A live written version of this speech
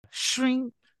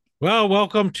Shrink. Well,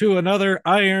 welcome to another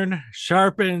Iron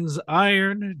Sharpens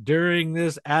Iron during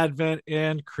this Advent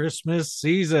and Christmas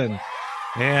season.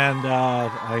 And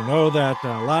I know that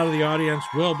a lot of the audience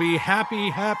will be happy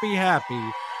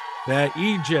that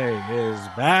EJ is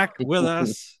back with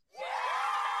us.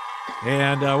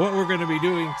 And what we're going to be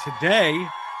doing today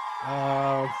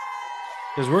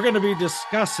is we're going to be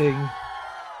discussing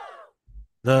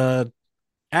the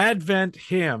Advent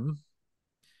hymn,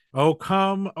 O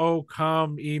come,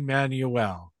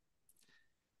 Emmanuel.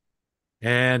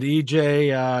 And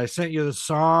EJ, I sent you the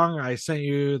song. I sent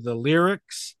you the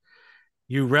lyrics.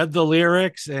 You read the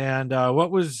lyrics, and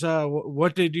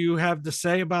what did you have to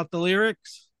say about the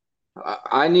lyrics?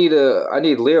 I need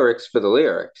lyrics for the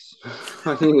lyrics.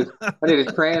 I need I need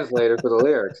a translator for the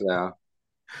lyrics now.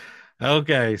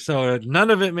 Okay, so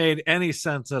none of it made any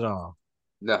sense at all.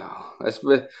 No,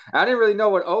 I didn't really know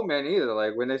what O meant either.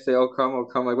 Like when they say oh come,"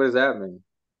 like what does that mean?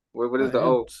 What is the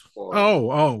O It's for?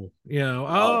 Oh,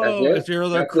 that's it. it's you're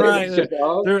they're That's it. It's crying, just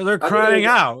O. they're I thought it crying was.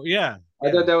 out. Yeah,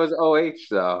 I thought yeah. that was OH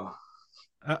though.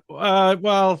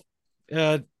 Well,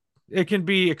 uh, it can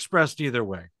be expressed either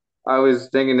way. I was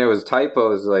thinking there was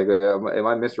typos. Like, am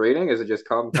I misreading? Is it just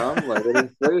come? Like,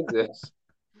 what is this?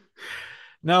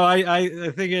 No, I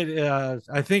think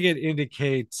it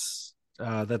indicates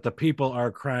that the people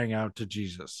are crying out to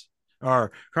Jesus,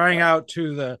 or crying out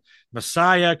to the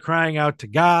Messiah, crying out to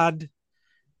God.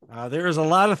 There is a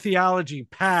lot of theology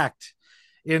packed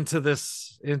into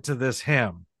this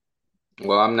hymn.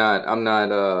 Well, I'm not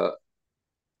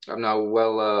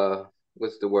well.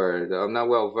 What's the word? I'm not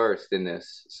well versed in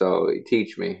this. So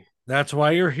teach me. That's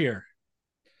why you're here.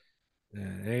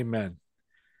 Amen.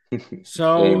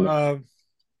 So, Amen.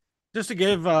 just to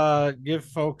give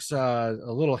folks a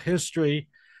little history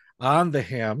on the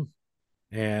hymn,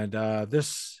 and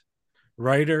this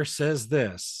writer says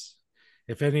this: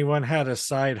 if anyone had a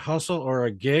side hustle or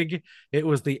a gig, it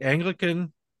was the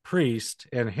Anglican priest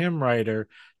and hymn writer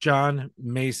John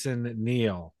Mason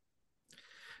Neale.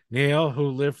 Neale, who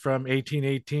lived from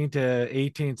 1818 to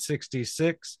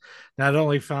 1866, not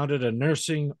only founded a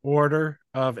nursing order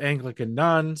of Anglican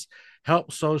nuns,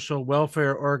 helped social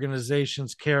welfare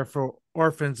organizations care for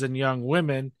orphans and young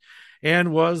women,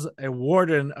 and was a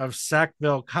warden of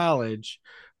Sackville College,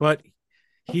 but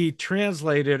he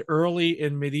translated early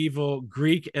and medieval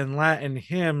Greek and Latin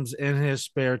hymns in his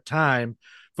spare time,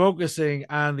 focusing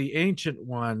on the ancient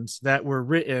ones that were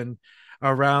written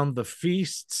around the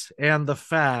feasts and the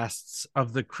fasts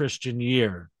of the Christian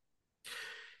year.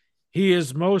 He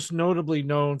is most notably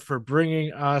known for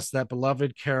bringing us that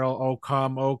beloved carol, O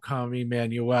come,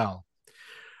 Emmanuel.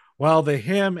 While the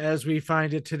hymn, as we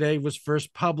find it today, was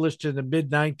first published in the mid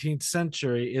 19th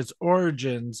century, its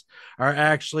origins are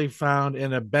actually found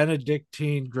in a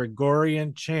Benedictine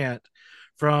Gregorian chant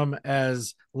from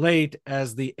as late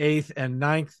as the 8th and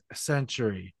 9th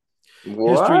century. History,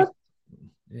 What?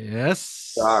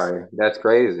 yes, Sorry, that's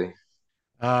crazy.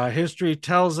 history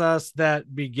tells us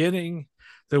that beginning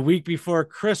the week before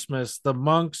Christmas, the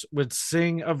monks would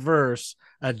sing a verse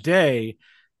a day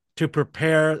to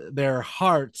prepare their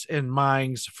hearts and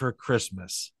minds for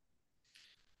Christmas.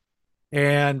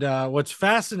 And what's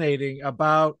fascinating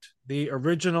about the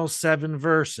original 7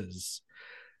 verses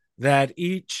that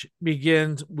each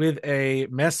begins with a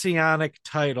messianic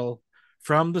title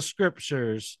from the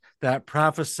scriptures that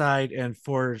prophesied and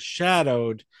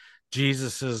foreshadowed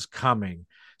Jesus's coming.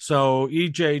 So,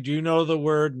 EJ, do you know the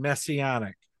word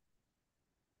messianic?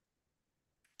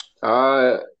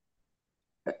 Uh,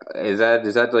 is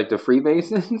that like the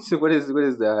Freemasons? What is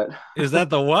that? Is that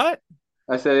the what?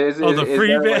 I said, Oh, the is that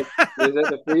freebie. like is that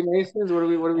the Freemasons? What are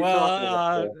we Well, talking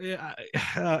about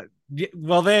there? yeah,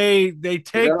 well, they Is that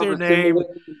take all their the name,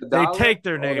 symbolism of the dollar? All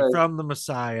that from the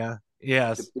Messiah.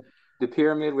 Yes, the, the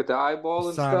pyramid with the eyeball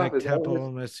and stuff? Masonic Is that what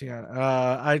Temple,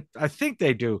 Messiah. I think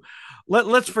they do.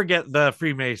 Let's forget the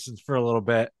Freemasons for a little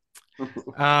bit.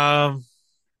 it's Um,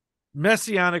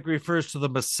 Messianic refers to the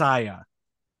Messiah,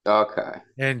 Okay.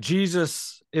 and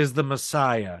Jesus is the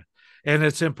Messiah. And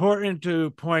it's important to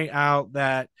point out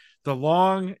that the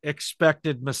long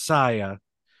expected Messiah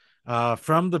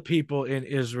from the people in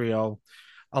Israel.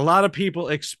 A lot of people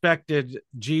expected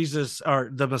Jesus or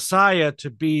the Messiah to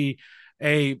be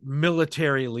a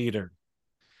military leader,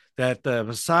 that the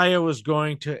Messiah was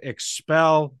going to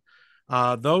expel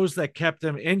those that kept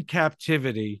them in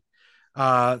captivity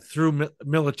through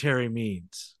military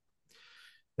means.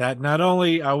 That not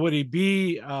only would he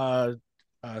be a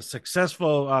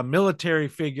successful military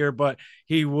figure, but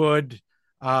he would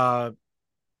uh,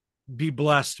 be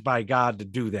blessed by God to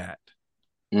do that.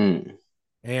 Mm.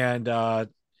 And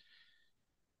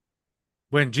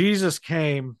when Jesus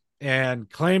came, and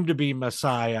claimed to be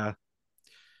Messiah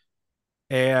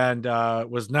and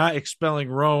was not expelling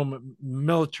Rome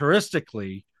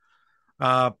militaristically,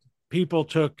 uh, people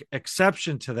took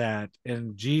exception to that,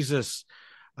 and Jesus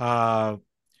uh,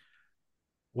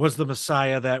 was the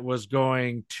Messiah that was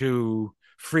going to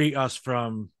free us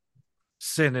from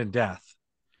sin and death.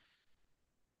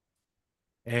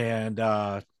 And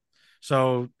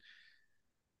so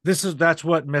that's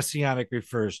what messianic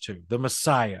refers to, the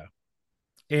Messiah.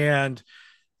 And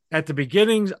at the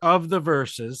beginnings of the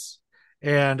verses,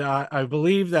 and I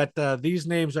believe that these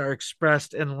names are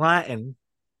expressed in Latin,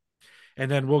 and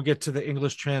then we'll get to the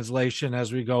English translation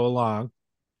as we go along.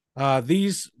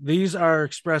 These are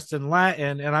expressed in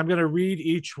Latin, and I'm going to read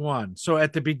each one. So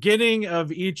at the beginning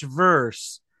of each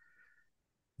verse,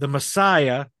 the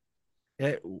Messiah,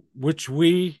 eh, which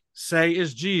we say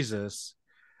is Jesus,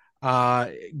 uh,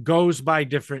 goes by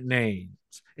different names.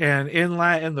 And in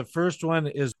Latin, the first one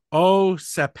is O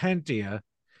Sapientia,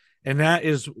 and that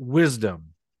is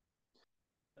wisdom.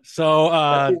 So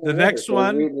That's even the worse. next I'm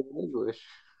one reading it in English.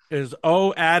 is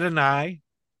O Adonai,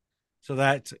 so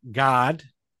that's God.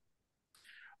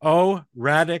 O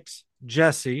Radix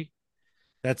Jesse,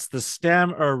 that's the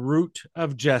stem or root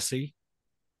of Jesse.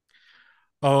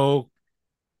 O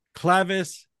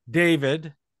Clavis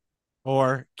David,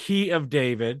 or key of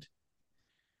David.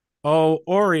 O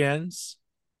Oriens,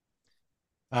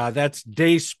 that's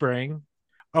day spring.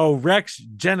 O Rex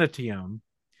Genitium,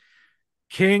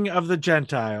 king of the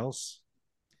Gentiles.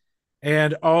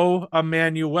 And O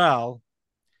Emmanuel,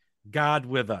 God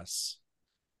with us.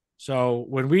 So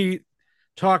when we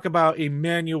talk about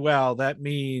Emmanuel, that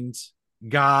means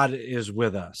God is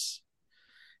with us.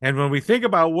 And when we think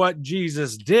about what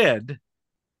Jesus did,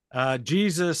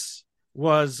 Jesus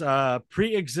was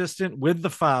pre existent with the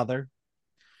Father.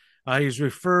 He's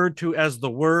referred to as the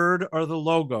Word or the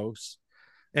Logos,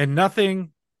 and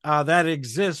nothing that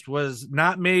exists was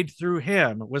not made through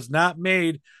him, was not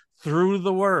made through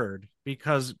the Word,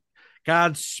 because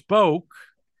God spoke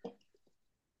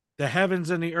the heavens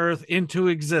and the earth into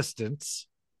existence.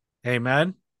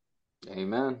 Amen.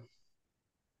 Amen.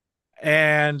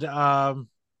 And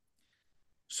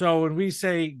so when we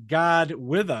say God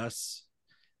with us,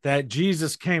 that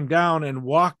Jesus came down and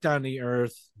walked on the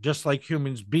earth just like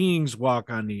humans beings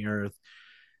walk on the earth,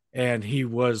 and he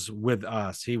was with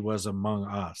us, he was among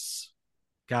us,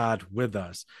 God with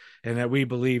us, and that we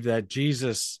believe that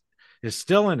Jesus is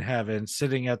still in heaven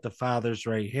sitting at the Father's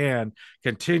right hand,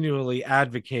 continually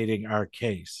advocating our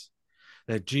case,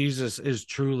 that Jesus is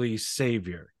truly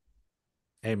Savior.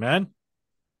 Amen.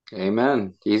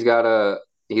 Amen. He's got a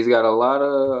lot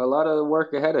of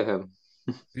work ahead of him.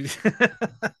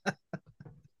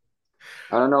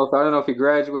 I don't know if he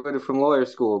graduated from lawyer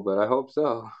school, but I hope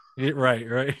so. Right,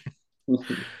 right.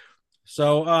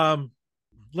 So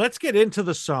let's get into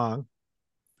the song.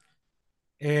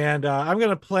 And I'm going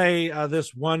to play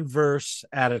this one verse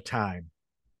at a time.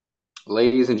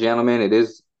 Ladies and gentlemen, it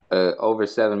is over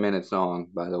 7 minute song,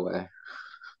 by the way.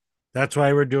 That's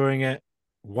why we're doing it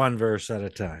one verse at a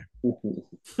time.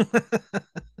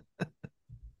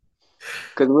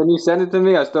 Because when you sent it to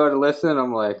me, I started listening.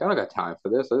 I'm like, I don't got time for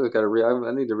this. I just got to read.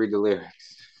 I need to read the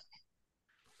lyrics.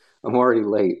 I'm already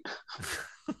late.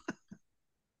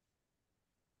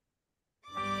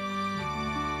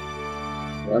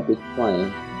 I'm just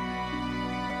playing.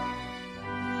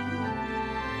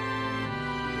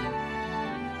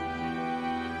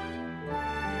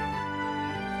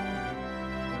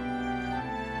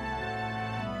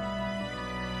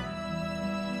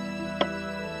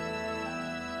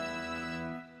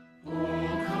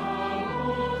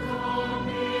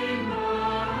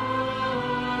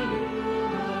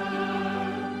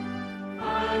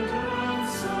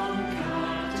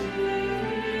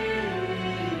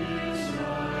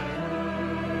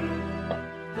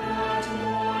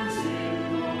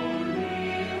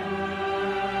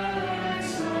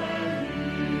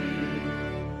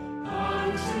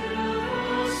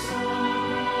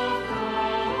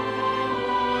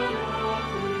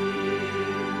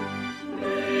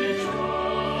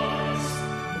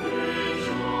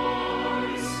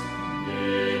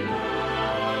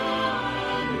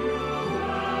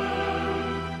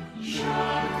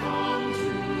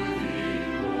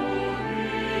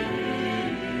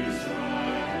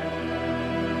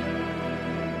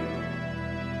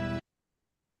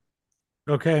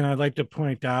 Okay, and I'd like to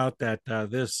point out that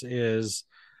this is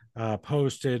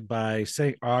posted by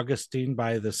St. Augustine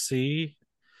by the Sea.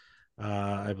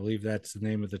 I believe that's the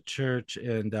name of the church.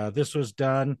 And this was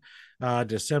done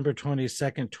December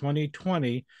 22nd,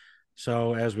 2020.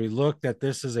 So as we looked at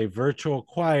this as a virtual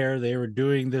choir, they were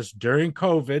doing this during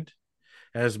COVID.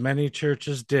 as many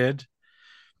churches did.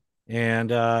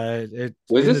 And it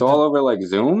Was in this the all over like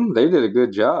Zoom? They did a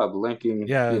good job linking,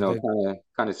 yeah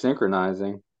kind of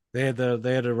synchronizing. they had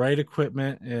the right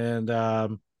equipment, and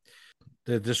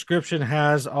the description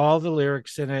has all the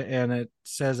lyrics in it, and it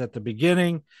says at the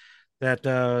beginning that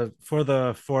for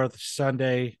the fourth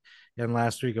Sunday in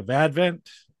last week of Advent,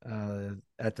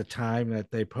 at the time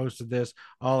that they posted this,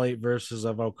 all 8 verses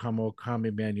of O Come,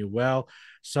 Emmanuel,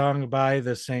 sung by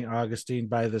the St. Augustine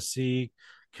by the Sea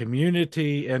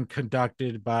community and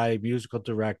conducted by musical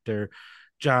director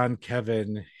John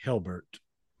Kevin Hilbert.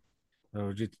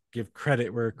 So just give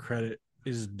credit where credit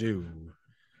is due.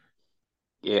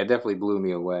 Yeah, it definitely blew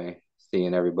me away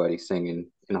seeing everybody singing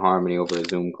in harmony over a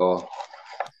Zoom call.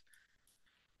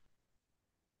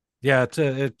 Yeah,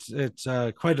 it's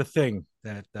quite a thing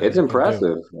that It's they can do.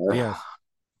 impressive. Yes.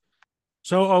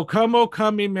 So, O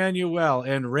come, Emmanuel,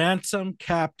 and ransom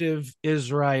captive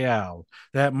Israel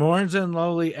that mourns in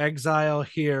lowly exile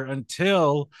here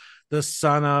until the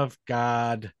Son of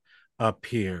God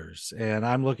appears. And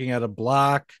I'm looking at a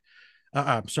block.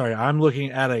 I'm sorry, I'm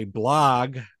looking at a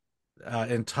blog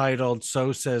entitled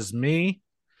 "So Says Me: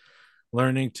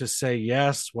 Learning to Say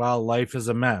Yes While Life is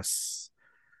a Mess."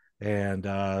 And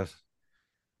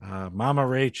Mama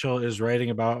Rachel is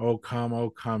writing about O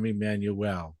come,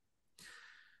 Emmanuel.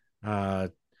 Uh,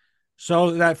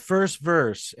 So that first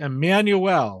verse,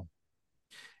 Emmanuel,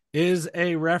 is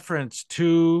a reference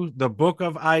to the book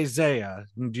of Isaiah.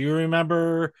 Do you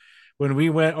remember when we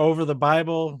went over the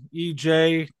Bible,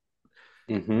 EJ,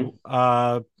 Hmm.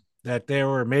 uh, that there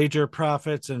were major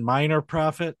prophets and minor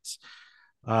prophets?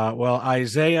 Well,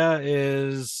 Isaiah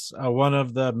is one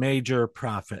of the major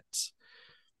prophets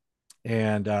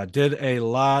and did a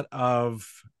lot of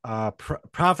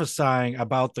prophesying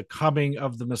about the coming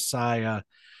of the Messiah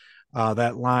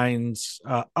that lines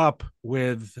up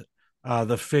with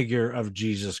the figure of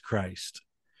Jesus Christ.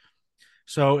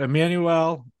 So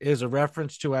Emmanuel is a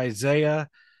reference to Isaiah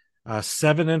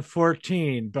 7 and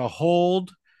 14.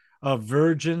 Behold, a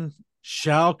virgin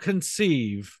shall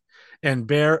conceive and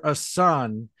bear a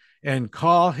son and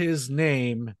call his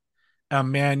name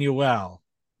Emmanuel.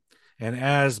 And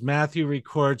as Matthew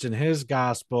records in his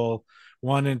gospel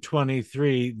 1 and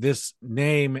 23, this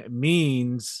name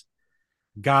means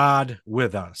God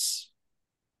with us.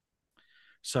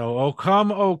 So, O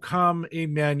come,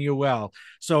 Emmanuel.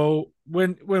 So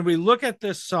when we look at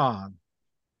this song,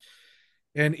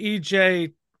 and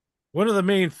EJ, one of the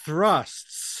main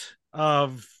thrusts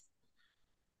of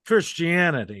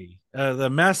Christianity, the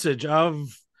message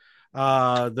of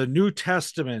the New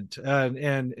Testament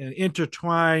and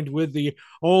intertwined with the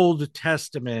Old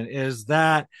Testament, is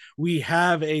that we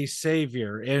have a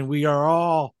Savior, and we are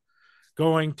all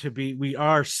we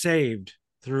are saved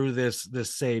through this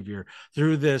savior,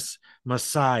 through this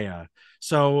Messiah.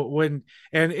 So when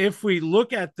and if we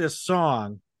look at this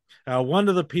song, one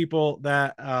of the people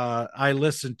that I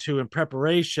listened to in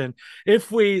preparation,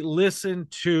 if we listen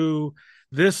to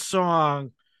this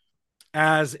song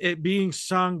as it being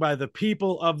sung by the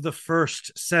people of the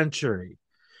first century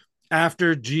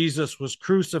after Jesus was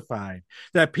crucified,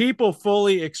 that people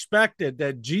fully expected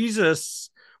that Jesus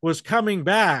was coming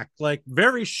back like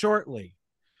very shortly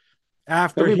He'll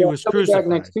after be he back. was He'll be back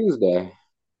next crucified. Tuesday.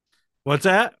 What's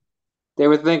that? They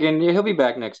were thinking, yeah, he'll be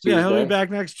back next Yeah, he'll be Tuesday. back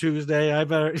next Tuesday. I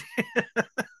better.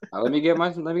 Let me get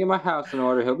my house in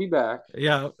order. He'll be back.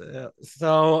 Yeah.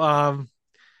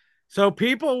 So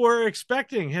people were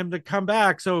expecting him to come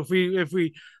back. So if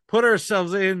we put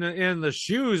ourselves in the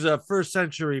shoes of first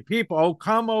century people, O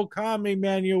come,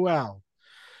 Emmanuel.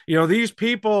 These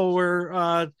people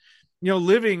were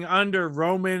living under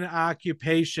Roman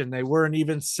occupation. They weren't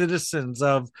even citizens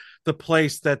of the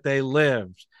place that they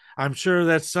lived. I'm sure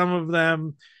that some of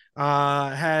them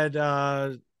had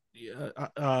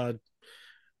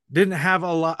didn't have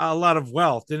a lot of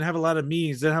wealth, didn't have a lot of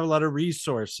means, didn't have a lot of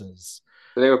resources.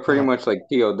 So they were pretty Uh, much like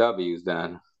POWs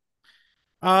then.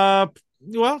 uh,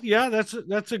 well, yeah, that's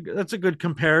a good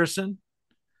comparison.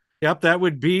 Yep, that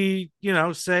would be,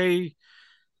 say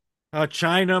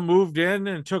China moved in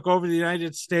and took over the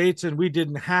United States, and we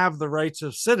didn't have the rights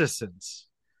of citizens.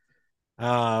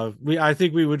 I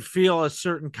think we would feel a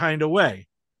certain kind of way.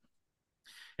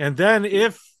 And then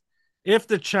if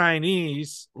the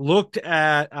Chinese looked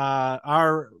at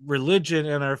our religion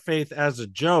and our faith as a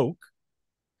joke,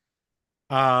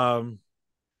 um,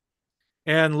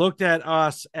 and looked at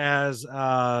us as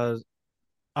a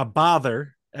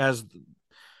bother, as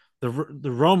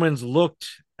the Romans looked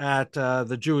at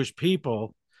the Jewish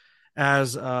people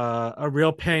as a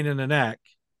real pain in the neck.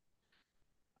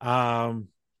 Um,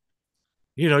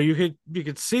 you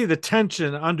could see the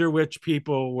tension under which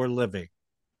people were living.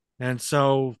 And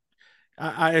so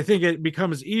I think it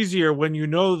becomes easier when you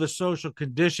know the social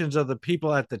conditions of the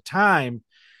people at the time,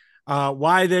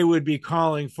 why they would be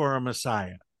calling for a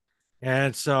Messiah.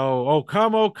 And so, O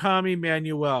come,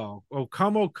 Emmanuel. O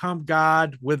come,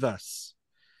 God with us,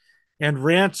 and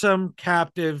ransom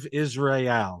captive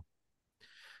Israel.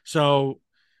 So,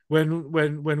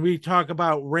 when we talk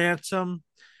about ransom,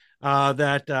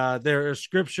 that there is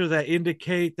scripture that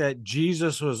indicate that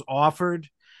Jesus was offered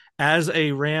as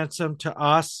a ransom to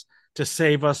us to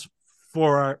save us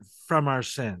from our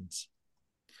sins.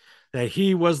 That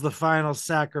he was the final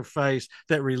sacrifice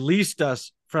that released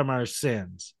us from our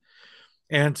sins.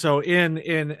 And so, in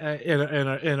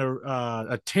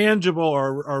a tangible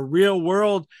or real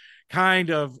world kind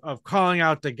of calling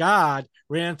out to God,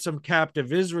 ransom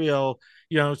captive Israel,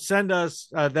 send us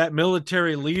that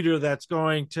military leader that's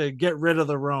going to get rid of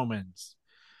the Romans.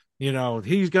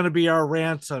 He's going to be our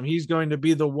ransom. He's going to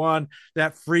be the one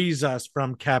that frees us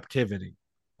from captivity.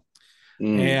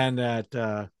 Mm. And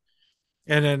that,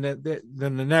 and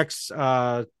then the next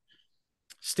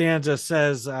stanza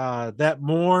says, that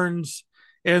mourns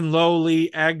in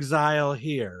lowly exile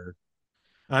here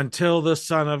until the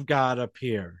Son of God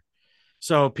appear.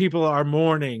 So people are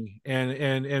mourning,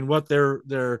 and what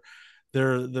they're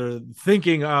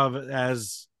thinking of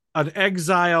as an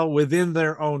exile within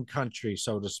their own country,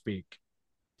 so to speak.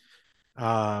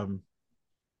 Um,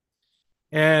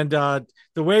 and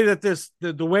the way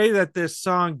that this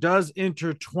song does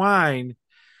intertwine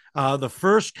the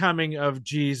first coming of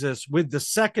Jesus with the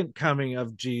second coming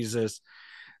of Jesus,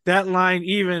 that line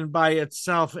even by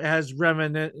itself has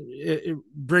remnant. It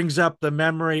brings up the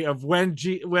memory of when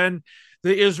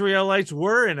the Israelites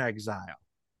were in exile.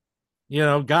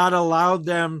 God allowed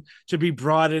them to be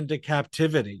brought into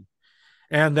captivity,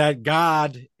 and that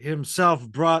God himself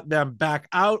brought them back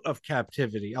out of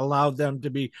captivity, allowed them to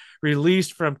be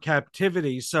released from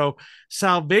captivity. So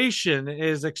salvation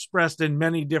is expressed in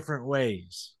many different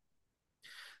ways.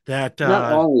 That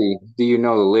Not only do you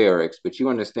know the lyrics, but you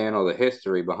understand all the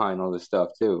history behind all this stuff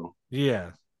too.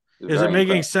 Yeah. It's Is it very making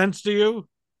impressive. sense to you?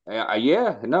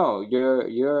 Yeah, no,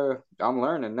 I'm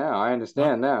learning now. I Oh,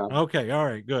 understand now. okay, all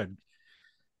right, good.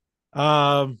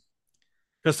 Because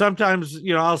sometimes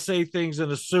I'll say things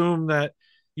and assume that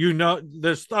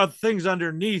there's things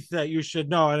underneath that you should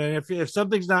know, and if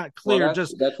something's not Well, clear,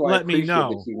 just that's why I let me appreciate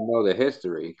that know. you know the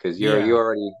history because Yeah. you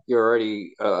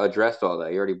already addressed all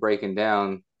that. You're already breaking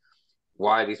down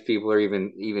why these people are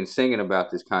even singing about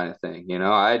this kind of thing.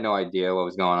 I had no idea what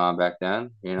was going on back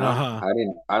then. Uh-huh.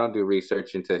 I don't do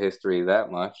research into history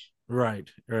that much. Right,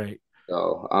 right.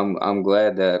 So I'm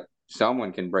glad that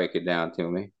someone can break it down to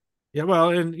me. Yeah, well,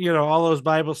 and all those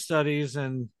Bible studies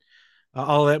and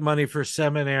all that money for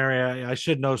seminary, I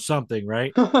should know something,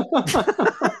 right?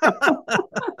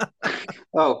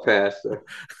 Oh, Pastor.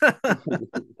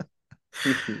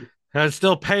 I'm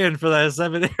still paying for that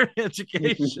seminary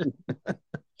education.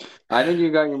 I think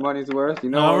you got your money's worth. You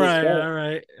know All all this right, stuff. all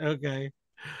right, okay.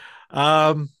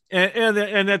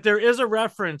 And that there is a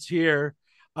reference here,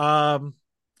 um,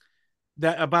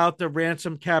 that about the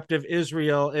ransom captive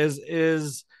Israel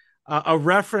is a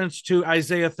reference to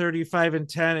Isaiah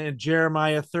 35:10 and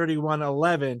Jeremiah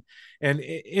 31:11. And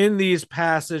in these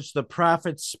passages, the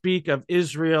prophets speak of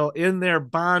Israel in their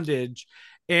bondage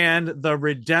and the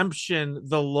redemption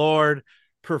the Lord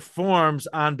performs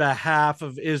on behalf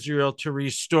of Israel to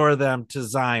restore them to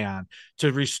Zion,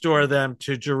 to restore them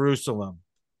to Jerusalem.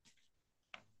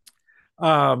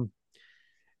 Um,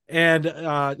 and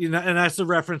that's the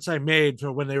reference I made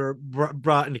for when they were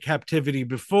brought into captivity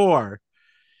before.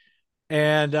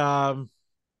 And the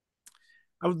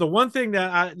one thing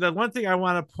I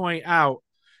want to point out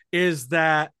is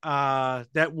that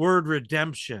that word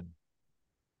redemption,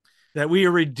 that we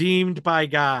are redeemed by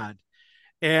God.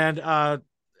 And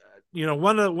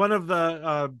one of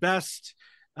the best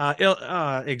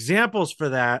examples for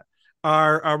that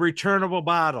are returnable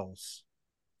bottles.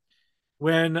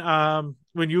 When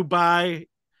you buy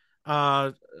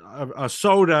a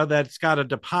soda that's got a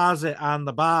deposit on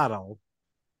the bottle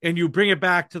and you bring it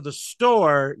back to the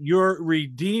store, you're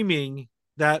redeeming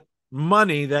that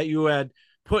money that you had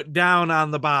put down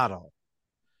on the bottle.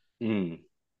 Mm.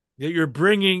 That you're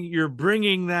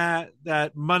bringing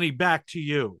that money back to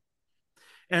you.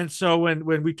 And so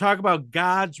when we talk about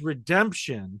God's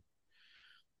redemption,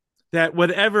 that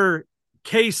whatever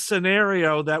case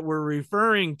scenario that we're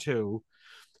referring to,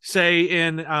 say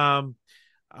in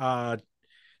uh,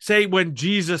 say when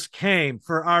Jesus came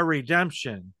for our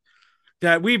redemption,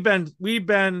 that we've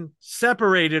been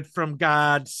separated from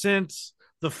God since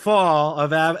the fall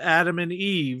of Adam and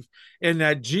Eve, and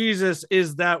that Jesus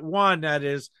is that one that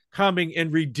is coming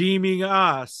and redeeming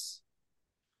us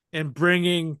and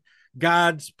bringing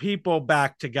God's people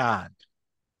back to God.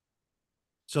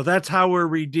 So that's how we're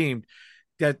redeemed.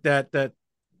 That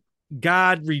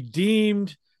God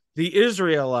redeemed the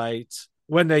Israelites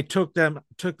when they took them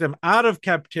out of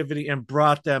captivity and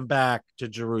brought them back to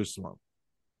Jerusalem.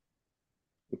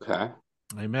 Okay.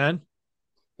 Amen.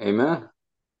 Amen.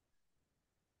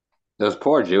 Those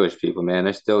poor Jewish people, man,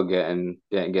 they're still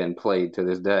getting played to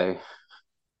this day.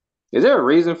 Is there a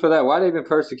reason for that? Why they've been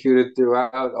persecuted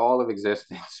throughout all of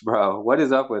existence, bro? What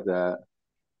is up with that?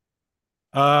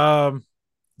 Um,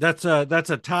 that's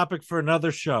a topic for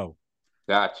another show.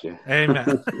 Gotcha.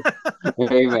 Amen.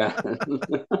 Amen.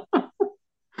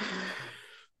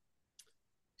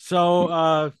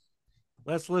 So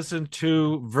let's listen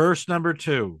to verse number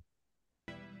 2.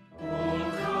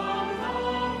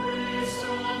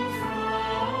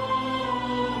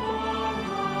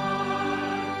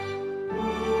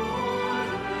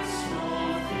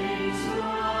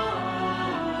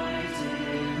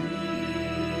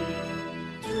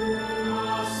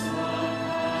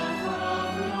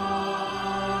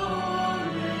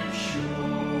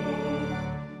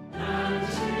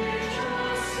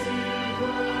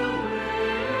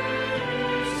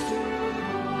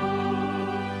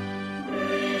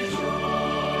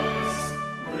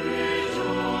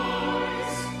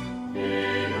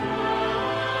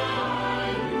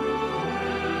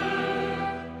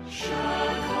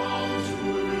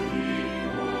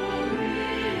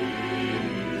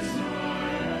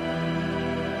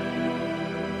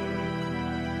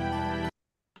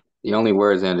 The only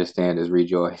words I understand is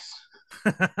rejoice.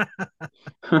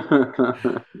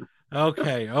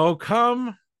 Okay. Oh,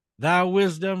 come, thou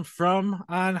wisdom from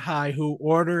on high, who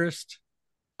orderest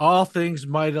all things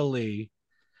mightily,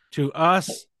 to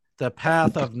us the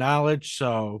path of knowledge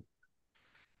so,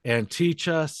 and teach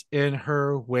us in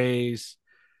her ways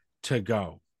to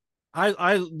go.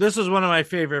 I this is one of my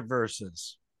favorite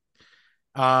verses.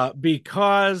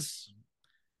 Because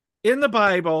in the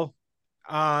Bible,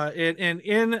 in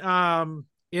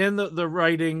the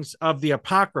writings of the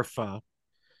Apocrypha,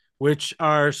 which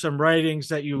are some writings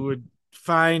that you would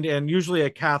find and usually a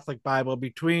Catholic Bible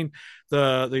between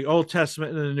the Old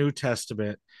Testament and the New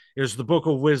Testament, is the book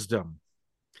of wisdom.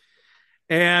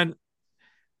 And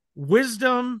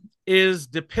wisdom is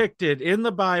depicted in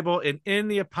the Bible and in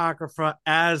the Apocrypha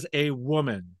as a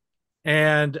woman.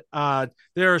 And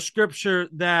there are scripture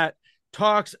that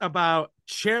talks about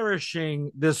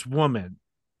cherishing this woman.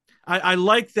 I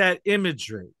like that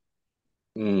imagery.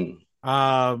 Mm.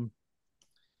 Um,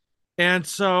 and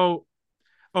so,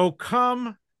 oh,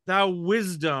 come, thou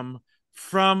wisdom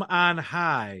from on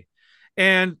high.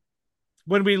 And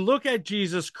when we look at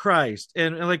Jesus Christ,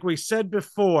 and like we said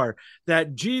before,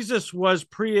 that Jesus was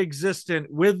pre existent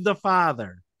with the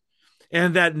Father,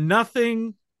 and that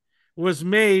nothing was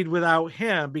made without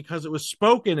him because it was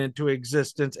spoken into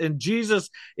existence, and Jesus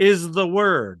is the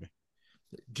Word.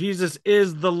 Jesus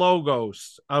is the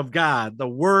Logos of God, the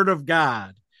Word of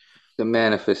God, The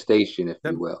manifestation, if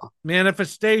you the will.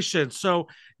 manifestation. So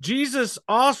Jesus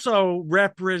also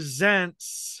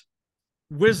represents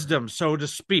wisdom, so to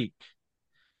speak,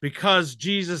 because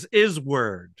Jesus is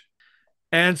Word.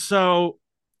 And so,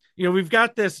 we've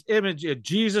got this image of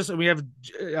Jesus, and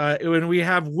we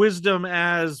have wisdom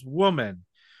as woman.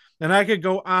 And I could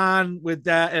go on with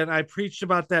that. And I preached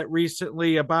about that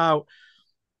recently, about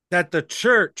that the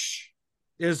church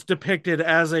is depicted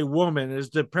as a woman, is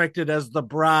depicted as the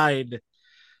bride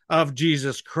of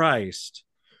Jesus Christ.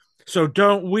 So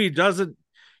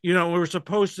we're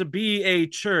supposed to be a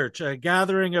church, a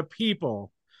gathering of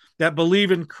people that believe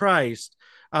in Christ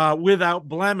without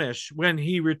blemish when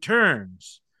he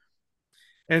returns.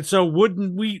 And so would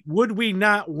we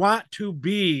not want to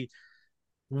be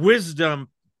wisdom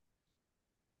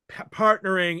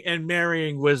partnering and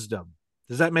marrying wisdom?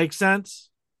 Does that make sense?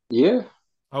 Yeah.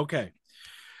 Okay.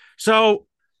 So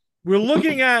we're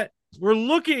looking at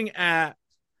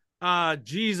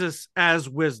Jesus as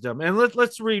wisdom. And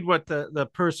let's read what the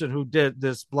person who did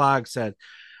this blog said.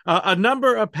 A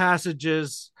number of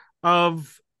passages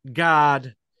of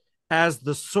God as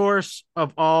the source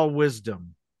of all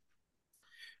wisdom.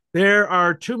 There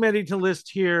are too many to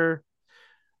list here,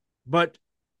 but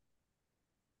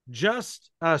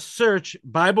just search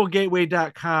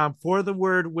BibleGateway.com for the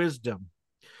word wisdom.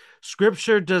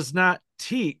 Scripture does not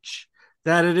teach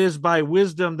that it is by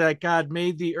wisdom that God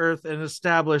made the earth and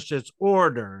established its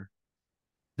order.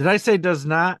 Did I say does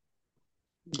not?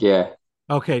 Yeah.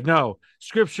 Okay, no.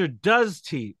 Scripture does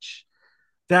teach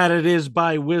that it is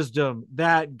by wisdom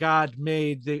that God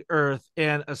made the earth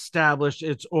and established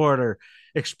its order,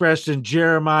 expressed in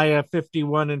Jeremiah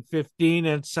 51 and 15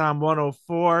 and Psalm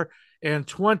 104 and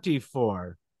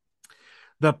 24.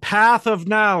 The path of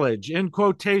knowledge, in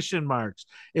quotation marks,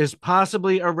 is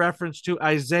possibly a reference to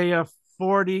Isaiah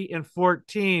 40 and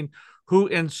 14, who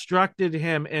instructed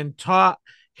him and taught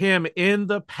him in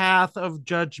the path of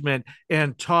judgment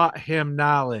and taught him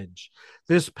knowledge.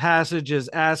 This passage is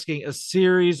asking a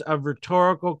series of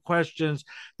rhetorical questions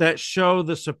that show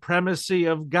the supremacy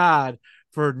of God,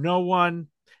 for no one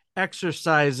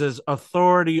exercises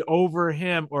authority over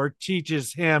him or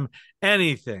teaches him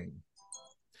anything,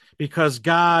 because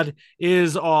God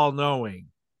is all knowing.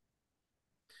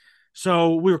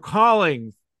 So we're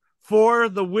calling for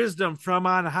the wisdom from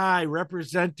on high,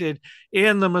 represented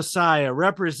in the Messiah,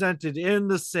 represented in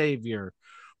the Savior,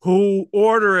 who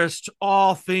orderest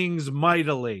all things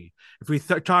mightily. If we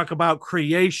talk about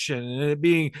creation and it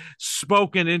being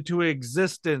spoken into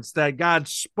existence, that God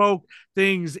spoke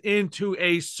things into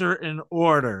a certain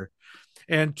order.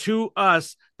 And to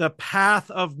us, the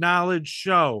path of knowledge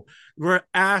show. We're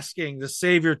asking the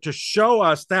Savior to show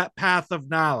us that path of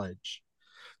knowledge,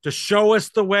 to show us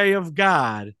the way of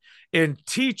God and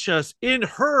teach us in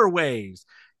her ways.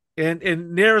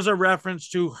 And there's a reference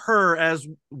to her as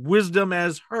wisdom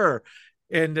as her,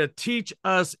 and to teach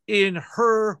us in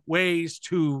her ways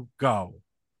to go.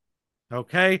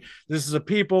 Okay, this is a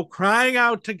people crying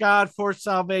out to God for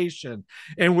salvation,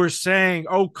 and we're saying,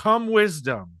 "Oh, come,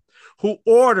 wisdom, who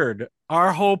ordered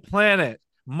our whole planet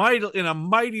mighty in a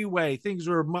mighty way. Things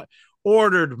were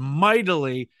ordered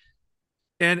mightily,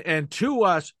 and to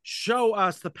us, show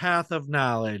us the path of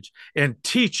knowledge and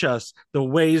teach us the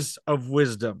ways of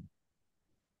wisdom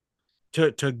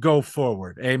to go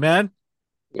forward." Amen.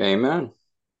 Amen.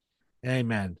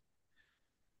 Amen.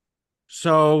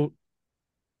 So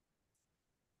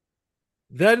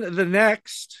then the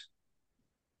next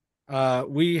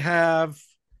we have,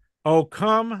 "O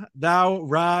come, thou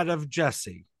rod of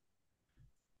Jesse."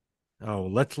 Oh,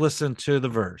 let's listen to the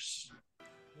verse.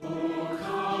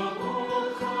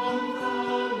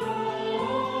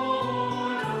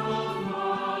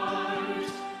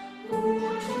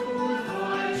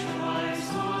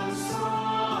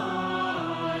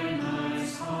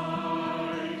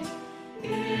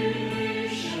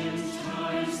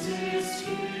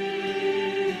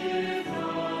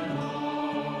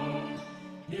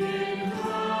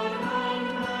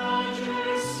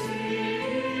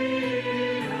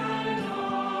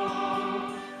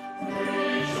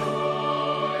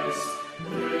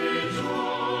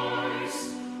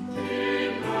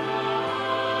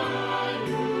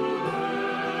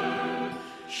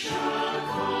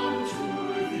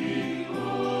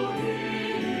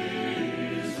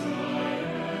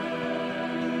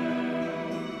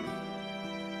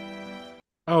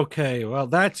 Okay, well,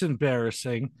 that's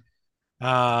embarrassing.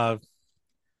 Uh,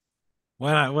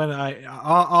 when I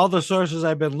all the sources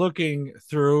I've been looking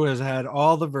through has had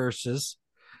all the verses,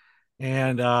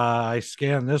 and I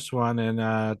scanned this one, and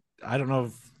I don't know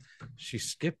if she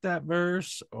skipped that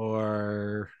verse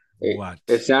or what.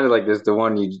 It sounded like this the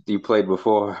one you played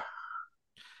before.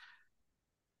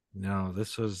 No,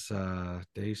 this was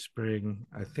Dayspring.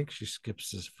 I think she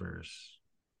skips this verse.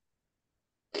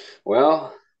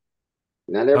 Well,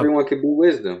 not Okay. everyone could be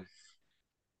wisdom.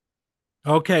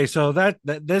 Okay, so that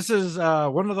this is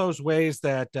one of those ways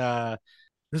that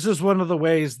this is one of the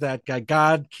ways that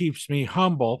God keeps me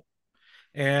humble,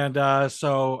 and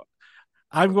so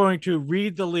I'm going to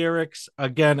read the lyrics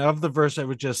again of the verse that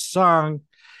was just sung.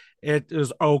 It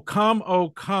is, O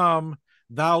come,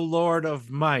 thou Lord of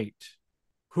might,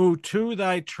 who to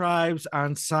thy tribes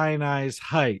on Sinai's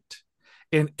height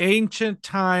in ancient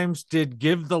times did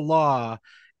give the law,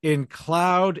 in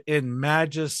cloud, in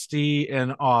majesty,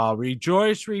 and awe.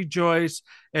 Rejoice, rejoice,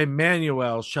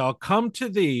 Emmanuel shall come to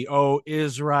thee, O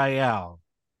Israel.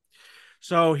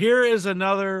 So here is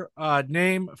another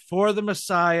name for the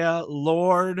Messiah,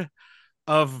 Lord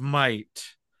of Might.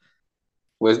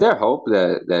 Was there hope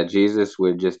that Jesus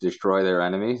would just destroy their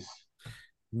enemies?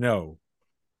 No.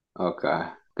 Okay,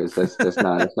 because that's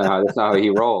not how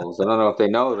he rolls. I don't know if they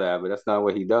know that, but that's not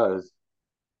what he does.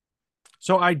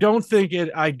 So I don't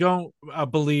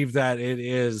believe that it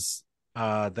is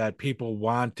that people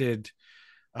wanted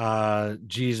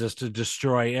Jesus to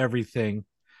destroy everything.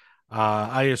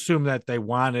 I assume that they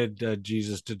wanted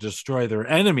Jesus to destroy their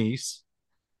enemies.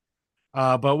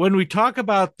 But when we talk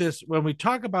about this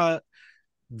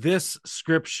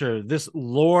scripture, this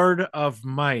Lord of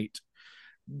Might,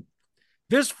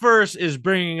 this verse is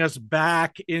bringing us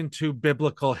back into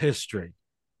biblical history.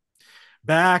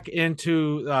 back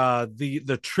into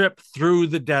the trip through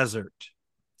the desert,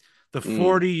 the Mm.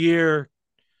 40-year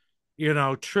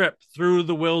trip through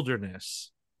the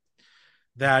wilderness.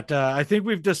 That I think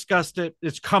we've discussed it.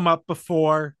 It's come up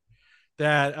before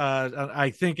that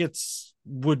I think it's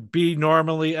would be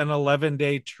normally an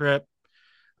 11-day trip.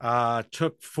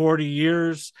 Took 40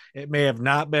 years. It may have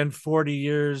not been 40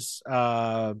 years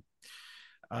uh,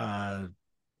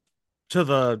 to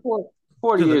the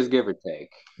 40 to the years, give or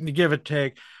take. give or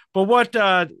take. But what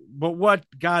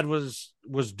God was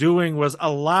doing was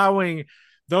allowing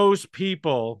those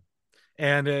people,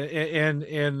 and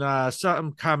in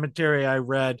some commentary I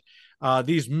read,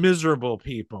 these miserable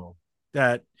people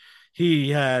that he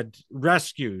had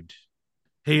rescued,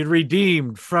 he had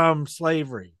redeemed from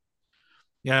slavery,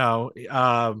 you know,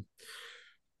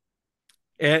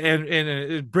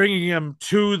 and bringing him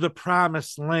to the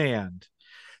promised land.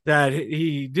 That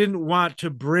he didn't want to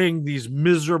bring these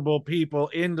miserable people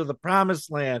into the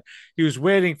promised land. He was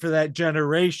waiting for that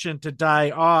generation to die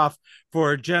off,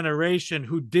 for a generation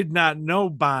who did not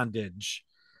know bondage,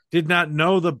 did not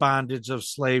know the bondage of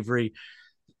slavery,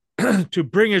 to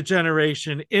bring a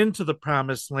generation into the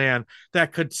promised land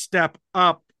that could step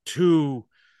up to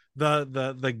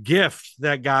the gift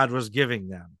that God was giving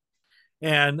them.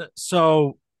 And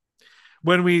so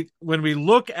when we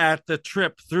look at the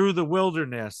trip through the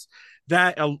wilderness,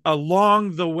 that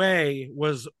along the way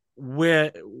was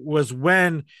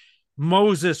when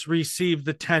Moses received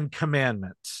the 10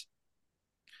 commandments.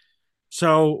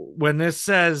 So when this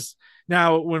says,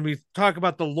 now when we talk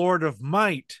about the Lord of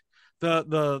might,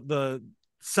 the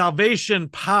salvation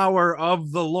power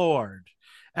of the Lord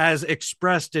as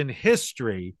expressed in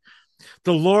history,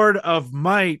 the Lord of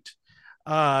might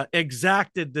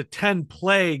exacted the 10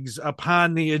 plagues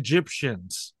upon the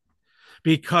Egyptians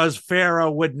because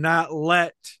Pharaoh would not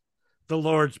let the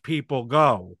Lord's people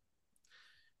go.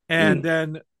 And Mm.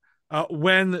 then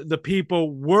when the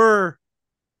people were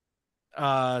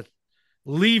uh,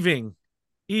 leaving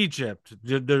Egypt,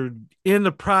 they're in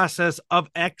the process of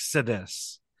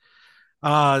Exodus.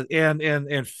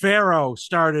 And Pharaoh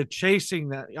started chasing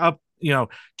them up,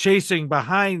 chasing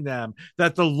behind them,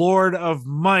 that the Lord of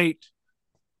might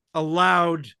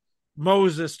allowed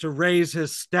Moses to raise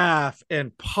his staff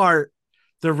and part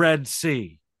the Red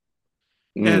Sea.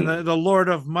 And Mm. the Lord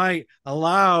of might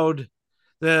allowed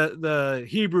the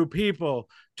Hebrew people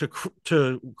to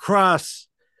cross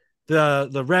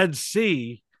the Red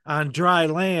Sea on dry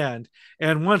land.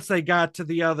 And once they got to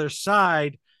the other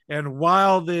side, and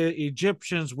while the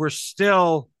Egyptians were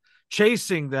still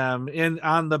chasing them in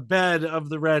on the bed of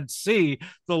the Red Sea,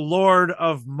 the Lord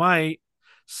of might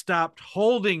stopped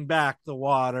holding back the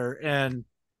water and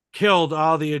killed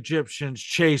all the Egyptians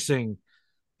chasing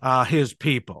his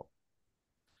people.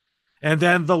 And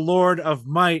then the Lord of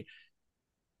might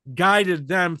guided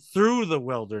them through the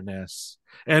wilderness.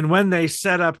 And when they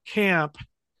set up camp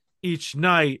each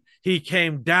night, he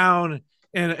came down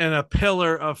in a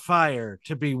pillar of fire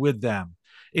to be with them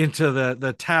into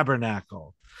the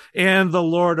tabernacle. And the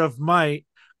Lord of might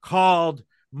called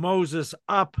Moses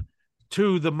up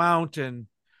to the mountain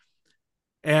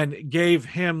and gave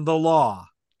him the law,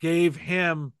 gave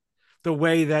him the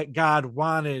way that God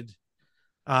wanted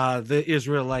the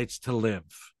Israelites to live.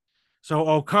 So,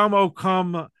 O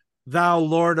come, thou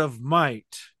Lord of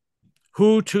might,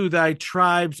 who to thy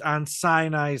tribes on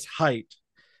Sinai's height.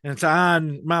 And it's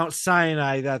on Mount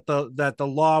Sinai that the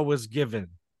law was given.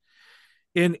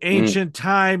 In Mm. ancient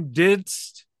time,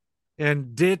 didst,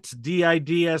 and didst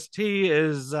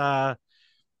is um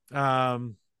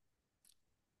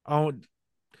oh,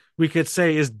 we could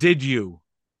say is did you.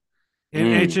 In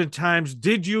Mm. ancient times,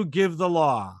 did you give the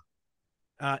law?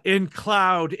 In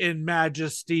cloud, in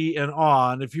majesty, and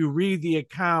awe. And if you read the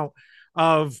account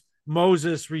of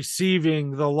Moses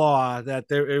receiving the law, that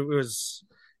there it was,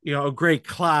 a great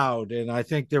cloud, and I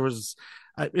think there was,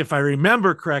 if I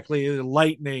remember correctly,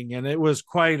 lightning, and it was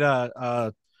quite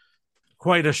a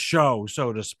show,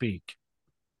 so to speak,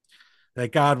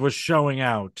 that God was showing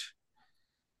out.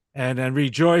 And then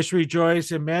rejoice,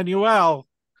 rejoice, Emmanuel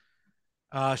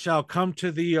shall come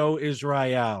to thee, O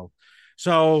Israel.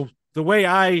 So the way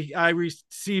I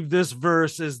receive this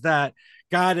verse is that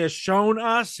God has shown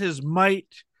us his might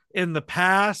in the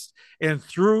past, and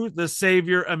through the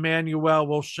Savior Emmanuel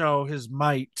will show his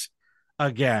might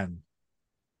again.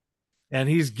 And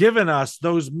he's given us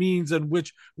those means in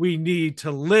which we need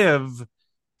to live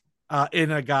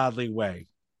in a godly way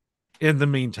in the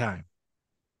meantime.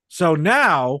 So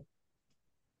now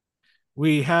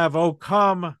we have, O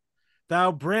come,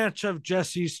 thou branch of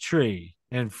Jesse's tree,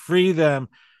 and free them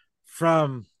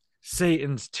from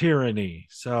Satan's tyranny.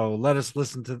 So let us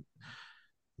listen to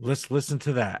Let's listen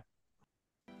to that.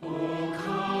 O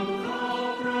come,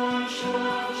 thou branch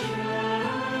of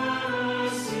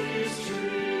Jesse's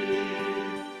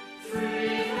tree,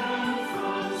 free them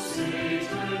from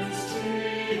Satan's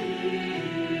tyranny,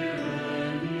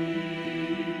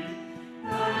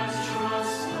 that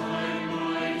trust thy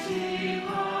mighty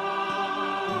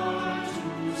power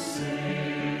to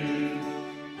save,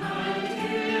 and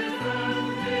give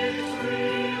them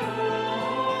victory o'er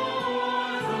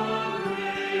the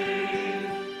grave.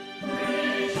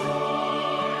 Rejoice,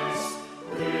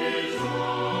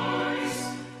 rejoice,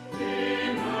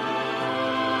 Emmanuel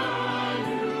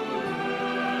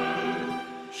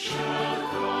shall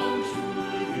come to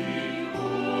thee,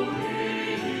 O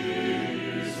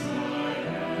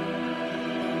Israel.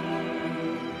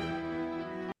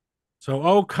 So,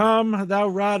 O come, thou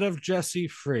rod of Jesse,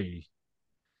 free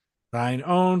thine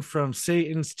own from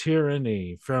Satan's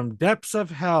tyranny, from depths of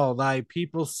hell thy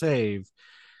people save,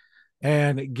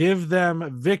 and give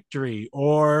them victory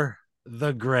o'er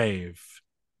the grave.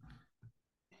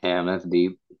 Damn, that's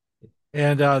deep.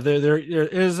 And there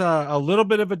is a little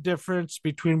bit of a difference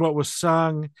between what was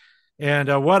sung and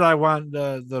what I want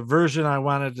the version I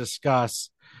want to discuss,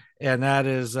 and that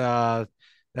is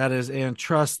and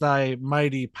trust thy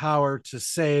mighty power to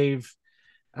save.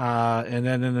 And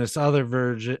then in this other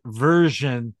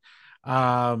version,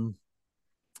 um,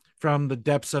 from the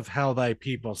depths of hell thy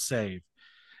people save.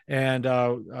 And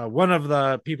one of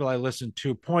the people I listened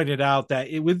to pointed out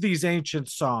that with these ancient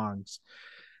songs,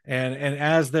 and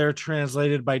as they're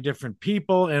translated by different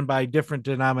people and by different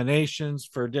denominations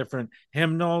for different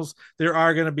hymnals, there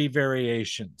are going to be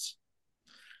variations.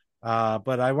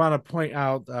 But I want to point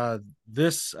out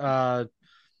this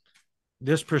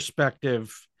this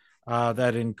perspective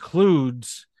that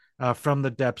includes from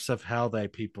the depths of hell thy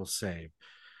people save.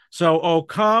 So, O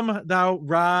come, thou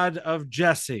rod of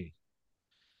Jesse.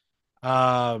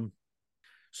 Um,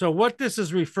 so, what this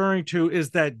is referring to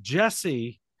is that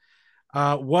Jesse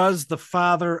was the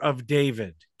father of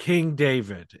David, King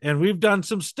David, and we've done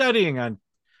some studying on,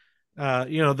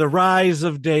 the rise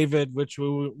of David, which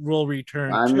we will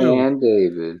return My to. man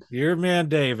David. Your man,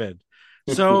 David.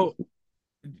 So,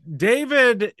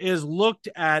 David is looked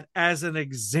at as an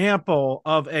example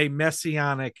of a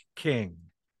messianic king,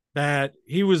 that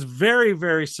he was very,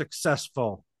 very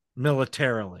successful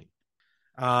militarily.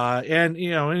 And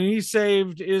he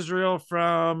saved Israel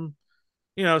from,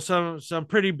 some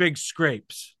pretty big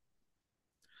scrapes.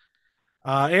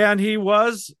 And he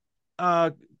was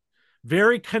uh,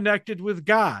 very connected with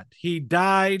God. He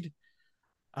died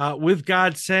with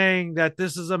God saying that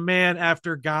this is a man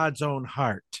after God's own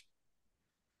heart.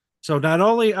 So not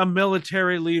only a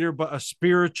military leader, but a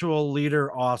spiritual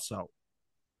leader also.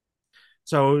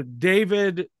 So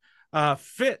David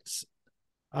fits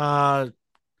uh,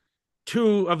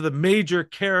 two of the major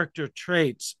character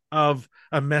traits of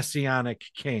a messianic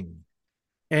king.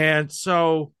 And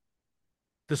so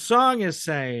the song is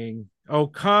saying, "O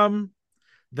come,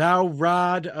 thou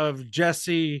rod of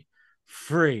Jesse,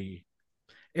 free."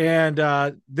 And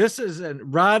this is a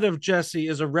rod of Jesse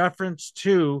is a reference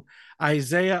to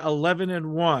Isaiah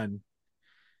 11:1.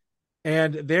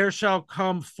 And there shall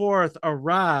come forth a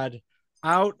rod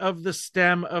out of the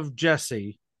stem of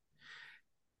Jesse,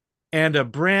 and a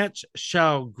branch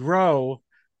shall grow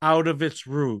out of its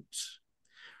roots.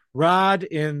 Rod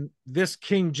in this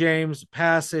King James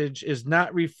passage is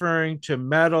not referring to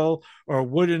metal or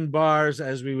wooden bars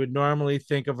as we would normally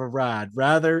think of a rod.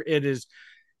 Rather, it is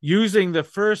using the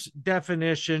first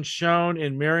definition shown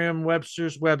in Merriam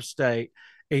Webster's website,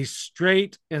 a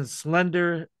straight and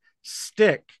slender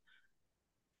stick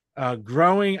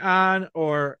growing on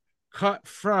or cut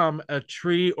from a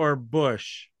tree or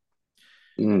bush.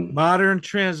 Mm. Modern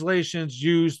translations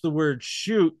use the word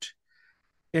shoot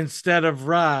instead of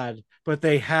rod, but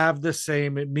they have the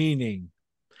same meaning.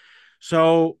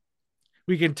 So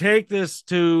we can take this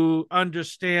to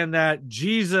understand that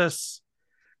Jesus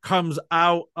comes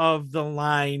out of the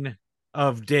line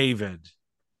of David.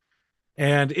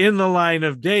 And in the line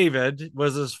of David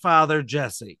was his father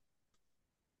Jesse.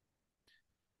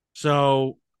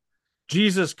 So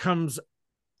Jesus comes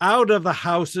out of the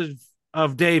house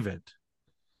of David.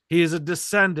 He is a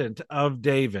descendant of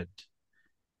David.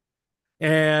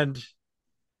 And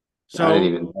I didn't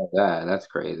even so, know that. That's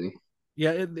crazy.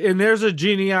 yeah, and there's a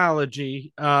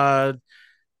genealogy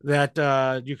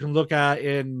that you can look at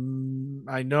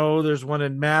I know there's one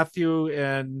in Matthew,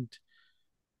 and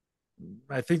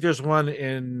I think there's one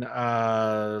in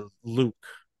Luke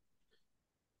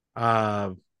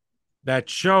uh, that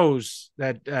shows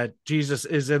that Jesus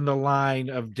is in the line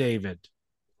of David.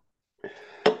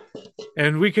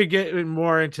 And we could get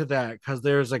more into that because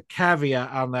there's a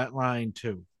caveat on that line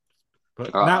too,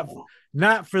 but Oh,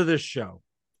 not for this show.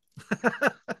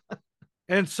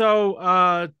 And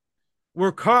so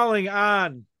we're calling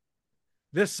on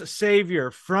this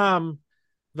Savior from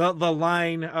the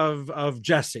line of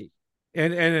Jesse.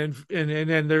 And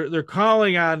they're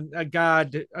calling on a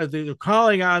God. They're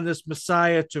calling on this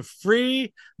Messiah to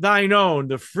free thine own,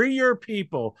 to free your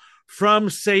people from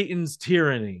Satan's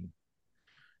tyranny,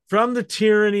 from the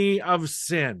tyranny of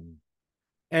sin,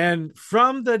 and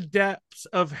from the depths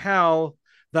of hell.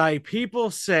 Thy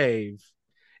people save,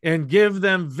 and give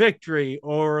them victory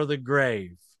over the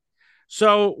grave.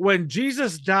 So when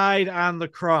Jesus died on the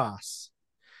cross,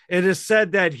 it is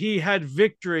said that he had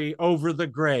victory over the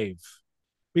grave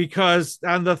because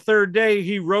on the third day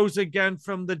he rose again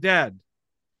from the dead,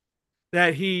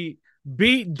 that he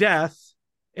beat death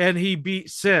and he beat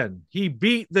sin. He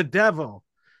beat the devil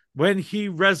when he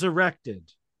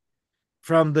resurrected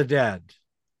from the dead.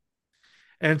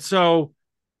 And so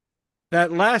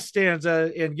that last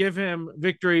stanza, and give him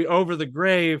victory over the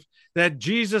grave, that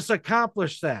Jesus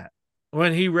accomplished that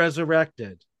when he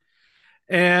resurrected.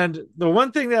 And the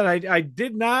one thing that I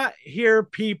did not hear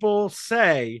people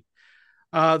say,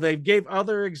 they gave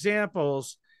other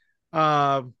examples,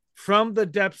 from the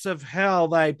depths of hell,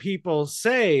 thy people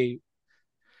say.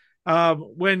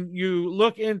 When you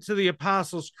look into the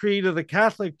Apostles' Creed of the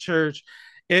Catholic Church,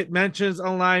 it mentions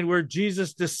a line where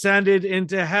Jesus descended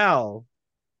into hell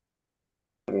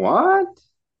what?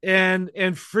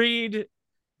 and freed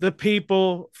the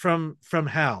people from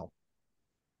hell.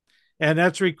 And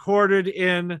that's recorded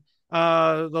in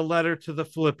the letter to the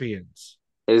Philippians.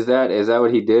 Is that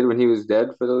what he did when he was dead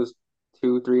for those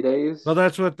 2, 3 days? Well,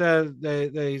 that's what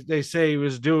they say he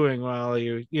was doing while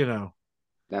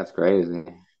That's crazy.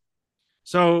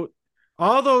 So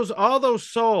all those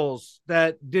souls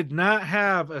that did not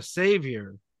have a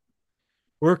savior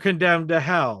were condemned to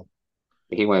hell,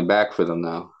 He went back for them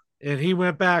though. and he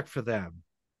went back for them.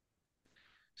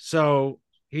 So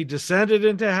he descended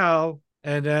into hell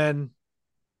and then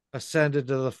ascended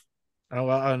to the.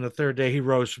 On the third day, he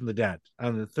rose from the dead.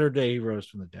 On the third day, he rose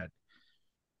from the dead.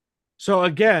 So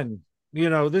again,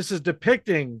 this is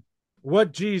depicting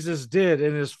what Jesus did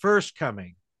in his first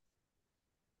coming.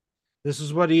 This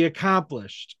is what he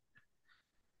accomplished.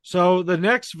 So the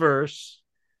next verse,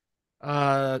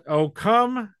 O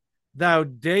come, thou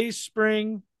day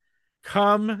spring,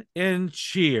 come in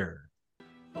cheer.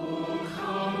 O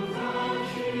come, thou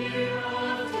King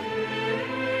of David,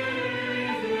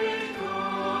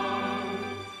 come,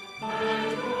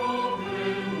 and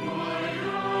open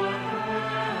wide our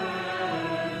heavenly home.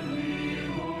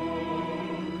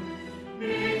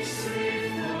 Make safe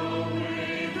the way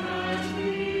that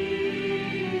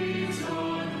leads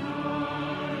on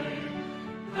high,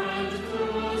 and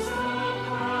close the path to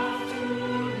misery.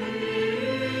 Rejoice, rejoice,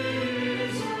 Emmanuel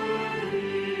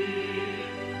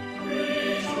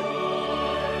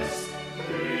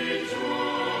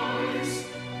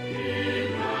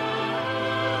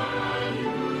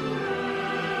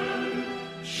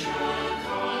shall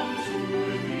come to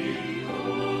thee, O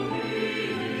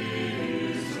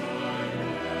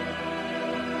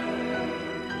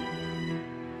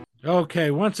Israel. Okay,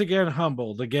 once again,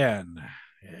 humbled again.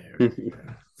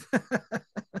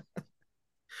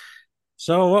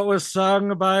 So, what was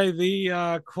sung by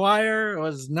the choir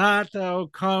was not "O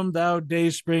come, thou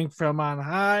day spring from on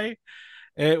high."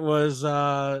 It was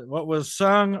what was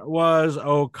sung was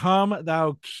 "O come,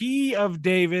 thou key of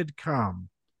David, come,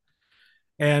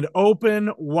 and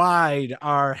open wide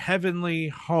our heavenly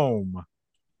home.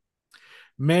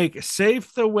 Make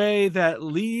safe the way that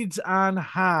leads on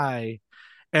high,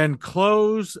 and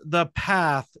close the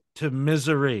path to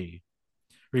misery.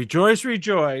 Rejoice,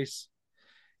 rejoice.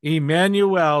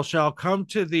 Emmanuel shall come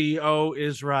to thee, O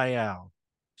Israel.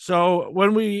 So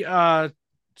when we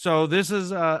so this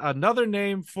is another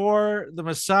name for the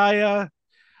Messiah,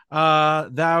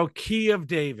 thou key of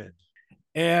David.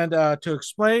 And to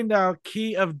explain thou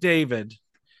key of David,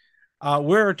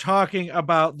 we're talking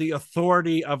about the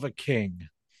authority of a king.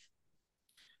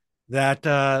 That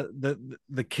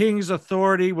the king's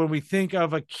authority, when we think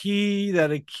of a key,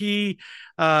 that a key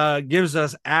gives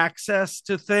us access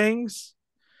to things.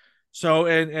 So,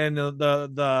 and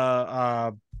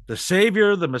the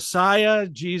Savior, the Messiah,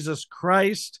 Jesus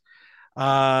Christ,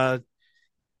 can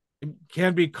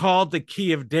be called the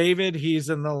key of David. He's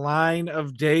in the line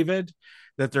of David.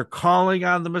 That they're calling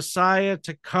on the Messiah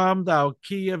to come, thou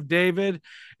key of David,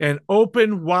 and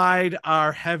open wide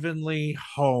our heavenly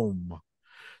home.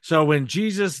 So when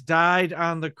Jesus died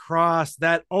on the cross,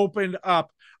 that opened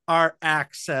up our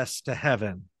access to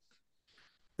heaven.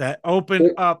 that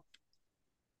opened up.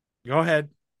 Go ahead.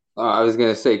 I was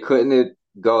gonna say, couldn't it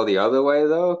go the other way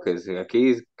though? Because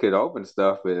keys could open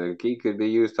stuff, but a key could be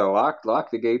used to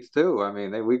lock the gates too. I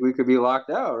mean, we could be locked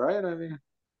out, right? I mean,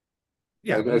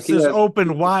 Yeah, but a it key says has.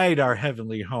 open wide our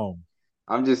heavenly home.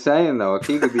 I'm just saying though, a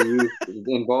key could be used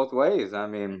in both ways. I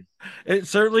mean, It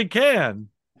certainly can.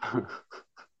 I'm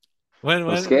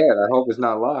When scared. I hope it's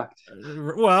not locked.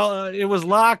 well, it was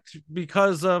locked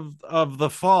because of the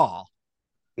fall.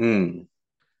 Hmm.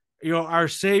 Our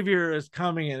Savior is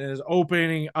coming and is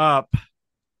opening up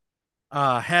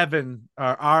heaven,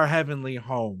 our heavenly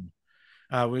home.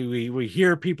 We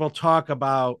hear people talk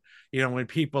about when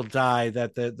people die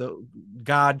that the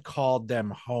God called them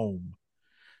home.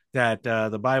 That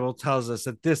the Bible tells us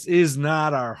that this is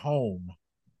not our home.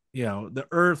 The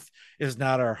earth is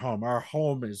not our home. Our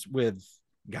home is with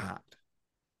God,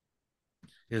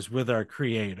 is with our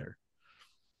Creator,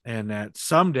 and that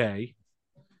someday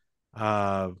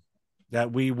uh,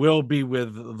 that we will be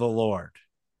with the Lord,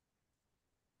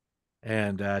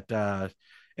 and that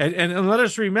and let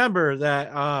us remember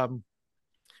that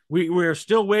we're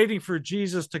still waiting for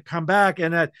Jesus to come back,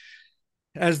 and that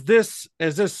as this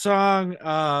song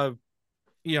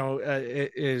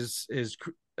is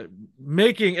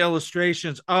making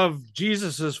illustrations of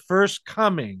Jesus's first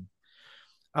coming.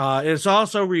 It's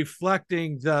also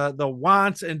reflecting the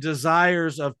wants and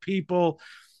desires of people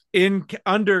in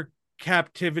under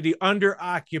captivity, under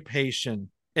occupation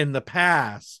in the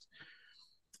past.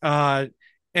 Uh,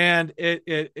 and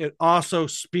it also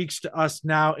speaks to us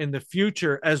now in the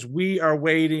future as we are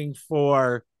waiting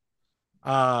for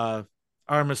uh,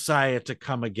 our Messiah to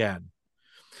come again.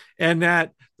 And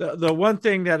that the one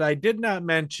thing that I did not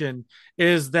mention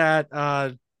is that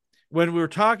when we were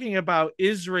talking about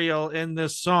Israel in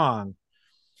this song,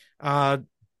 uh,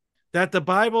 that the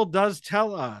Bible does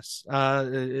tell us,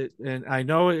 and I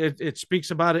know it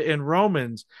speaks about it in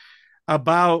Romans,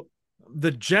 about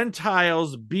the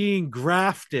Gentiles being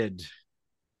grafted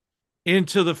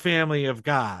into the family of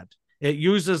God. It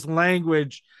uses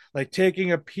language like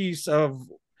taking a piece of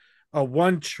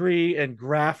one tree and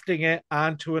grafting it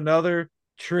onto another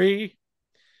tree.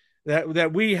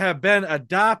 That we have been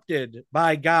adopted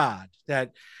by God.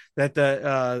 That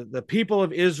the people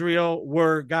of Israel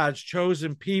were God's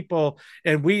chosen people,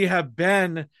 and we have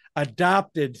been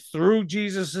adopted through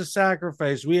Jesus'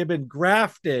 sacrifice. We have been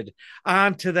grafted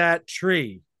onto that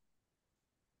tree,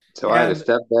 So I had a and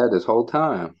stepdad this whole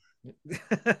time.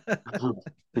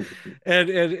 and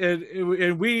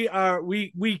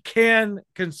we can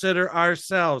consider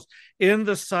ourselves in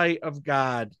the sight of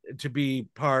God to be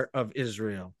part of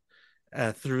Israel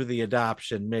through the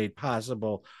adoption made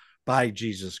possible by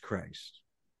Jesus Christ.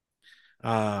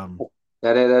 Um,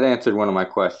 That answered one of my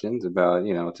questions about,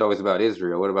 it's always about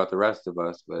Israel. What about the rest of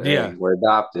us? But yeah, hey, we're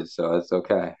adopted, so it's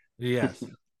okay. yes.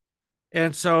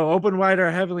 And so, open wide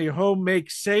our heavenly home, make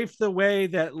safe the way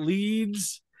that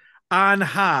leads on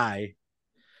high.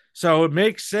 So, it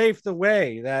makes safe the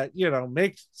way that,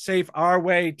 makes safe our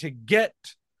way to get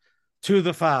to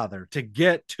the Father, to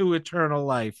get to eternal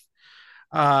life,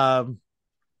 um,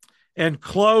 and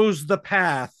close the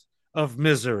path of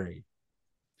misery.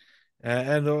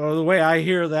 And the way I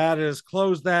hear that is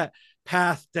close that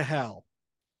path to hell.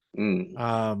 Mm.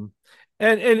 Um,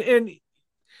 and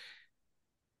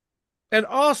and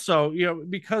also,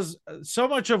 because so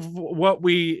much of what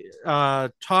we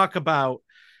talk about,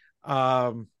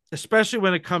 especially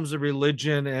when it comes to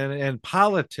religion and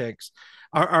politics,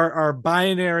 are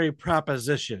binary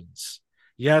propositions: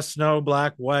 yes, no,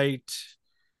 black, white,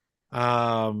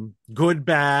 good,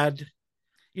 bad.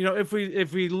 If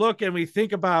we look and we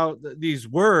think about these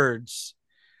words,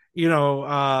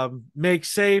 make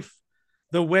safe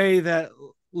the way that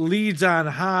leads on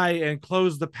high and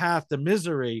close the path to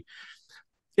misery.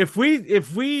 If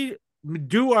we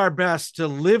do our best to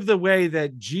live the way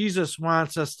that Jesus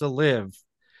wants us to live,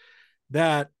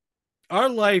 that our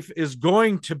life is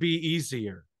going to be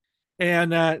easier.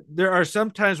 And there are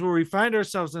some times where we find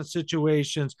ourselves in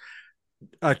situations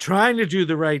trying to do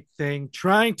the right thing,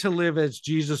 trying to live as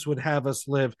Jesus would have us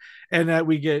live, and that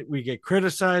we get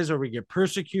criticized or we get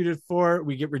persecuted for it,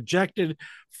 we get rejected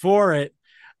for it,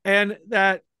 and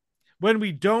that when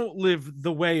we don't live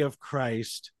the way of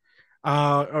Christ,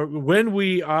 or when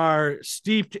we are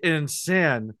steeped in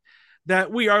sin,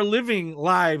 that we are living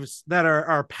lives that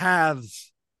are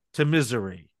paths to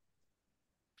misery.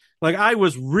 Like I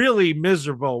was really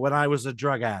miserable when I was a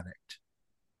drug addict.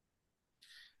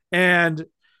 And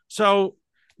so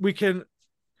we can,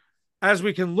 as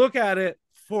we can look at it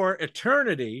for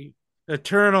eternity,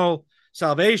 eternal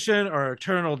salvation or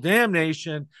eternal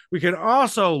damnation, we can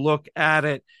also look at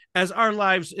it as our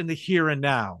lives in the here and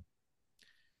now.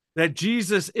 That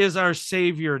Jesus is our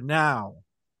Savior now.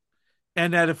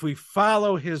 And that if we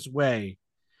follow his way,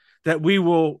 that we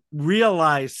will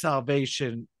realize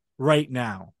salvation right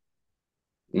now.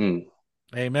 Mm.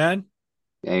 Amen.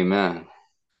 Amen.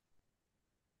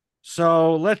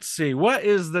 So let's see. What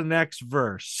is the next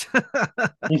verse?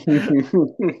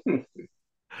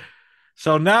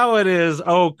 So now it is,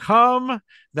 "O come,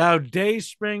 thou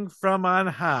dayspring from on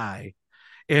high,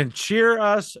 and cheer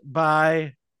us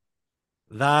by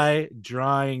thy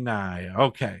drawing nigh."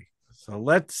 Okay, so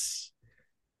let's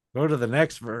go to the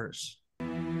next verse.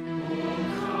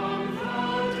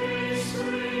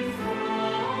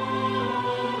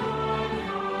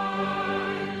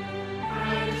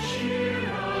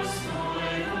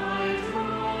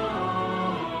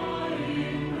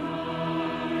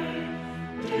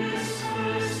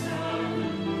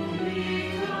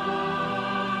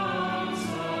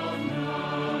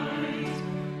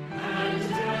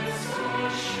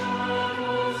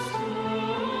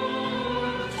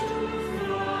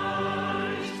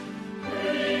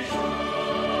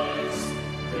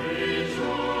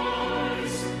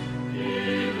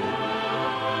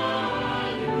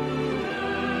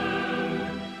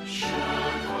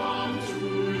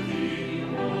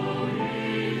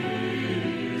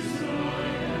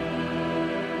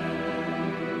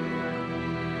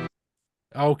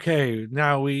 Okay,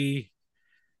 now we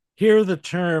hear the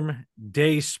term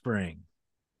day spring.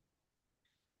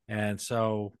 And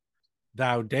so,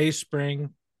 thou day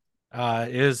spring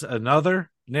is another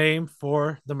name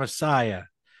for the Messiah.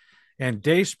 And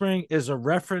day spring is a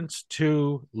reference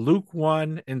to Luke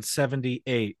 1 and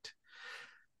 78.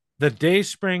 The day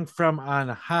spring from on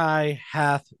high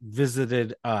hath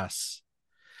visited us.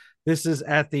 This is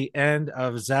at the end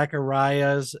of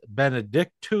Zachariah's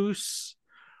Benedictus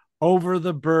over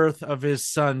the birth of his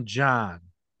son John.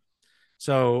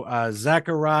 So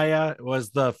Zechariah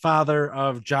was the father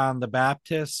of John the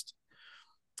Baptist.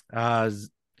 Uh,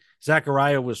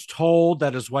 Zechariah was told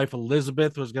that his wife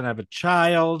Elizabeth was going to have a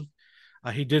child.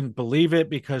 He didn't believe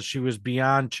it because she was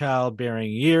beyond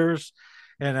childbearing years.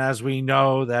 And as we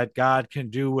know, that God can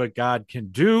do what God can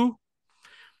do.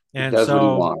 He And does what he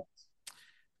so,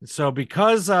 wants.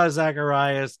 because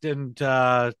Zacharias didn't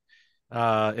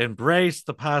embrace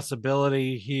the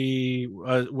possibility, he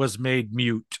was made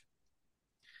mute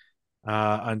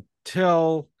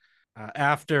until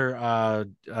after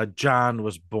John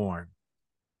was born.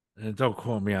 And don't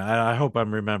quote me. I hope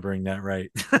I'm remembering that right.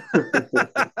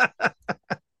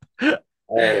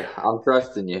 Hey, I'm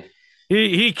trusting you.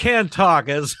 He can talk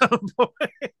at some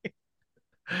point.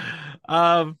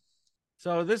 um,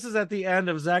 so this is at the end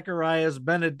of Zachariah's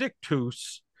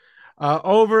Benedictus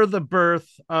over the birth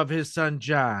of his son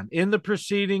John. In the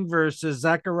preceding verses,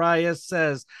 Zechariah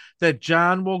says that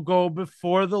John will go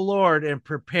before the Lord and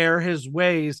prepare his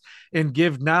ways and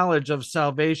give knowledge of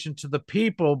salvation to the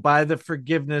people by the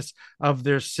forgiveness of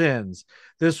their sins.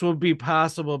 This will be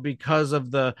possible because of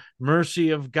the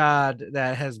mercy of God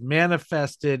that has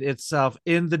manifested itself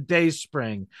in the day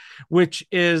spring, which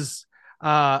is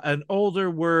an older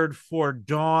word for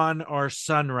dawn or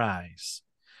sunrise.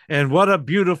 And what a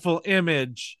beautiful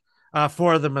image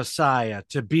for the Messiah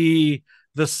to be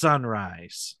the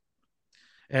sunrise.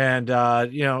 And,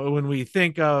 when we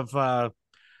think of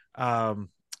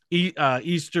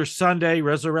Easter Sunday,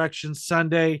 Resurrection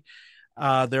Sunday,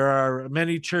 there are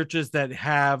many churches that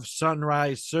have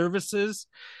sunrise services.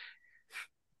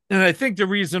 And I think the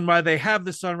reason why they have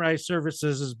the sunrise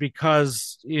services is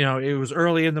because, it was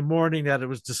early in the morning that it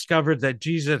was discovered that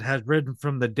Jesus had risen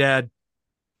from the dead.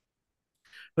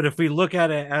 But if we look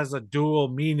at it as a dual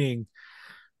meaning,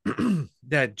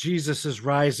 that Jesus is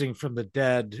rising from the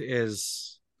dead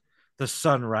is the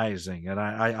sun rising, and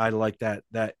I like that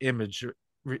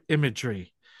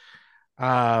imagery.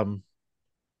 Um,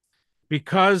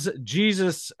 because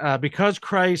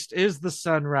Christ is the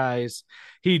sunrise,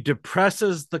 he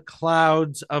depresses the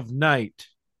clouds of night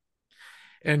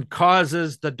and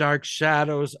causes the dark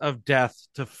shadows of death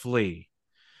to flee.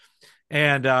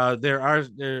 And there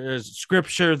is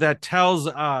scripture that tells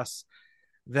us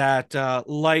that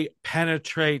light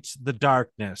penetrates the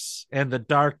darkness, and the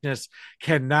darkness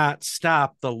cannot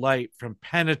stop the light from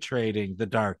penetrating the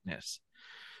darkness.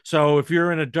 So if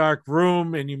you're in a dark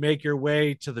room and you make your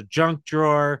way to the junk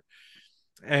drawer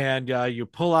and you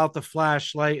pull out the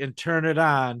flashlight and turn it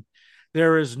on,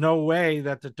 there is no way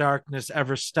that the darkness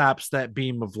ever stops that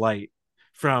beam of light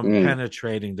from Mm.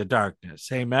 penetrating the darkness.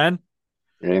 Amen.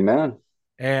 Amen.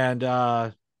 And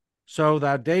so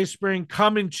that day spring,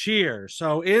 come and cheer.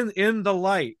 So in the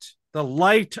light, the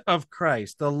light of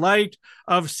Christ, the light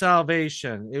of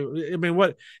salvation. I mean,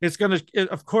 what it's going to,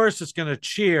 of course, it's going to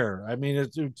cheer. I mean,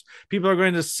 people are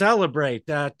going to celebrate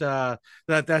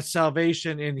that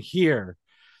salvation in here.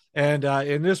 And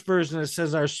in this version, it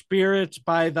says, "Our spirits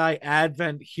by thy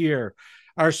advent here,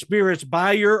 our spirits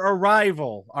by your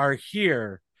arrival are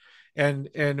here." And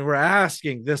we're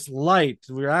asking this light,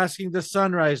 we're asking the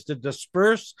sunrise to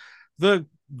disperse the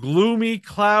gloomy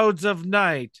clouds of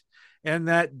night, and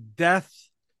that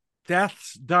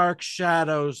death's dark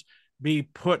shadows be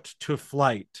put to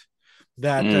flight.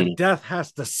 That Mm, death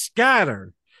has to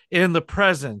scatter in the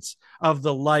presence of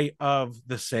the light of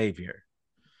the Savior,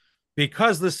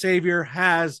 because the Savior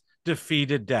has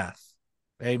defeated death.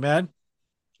 Amen.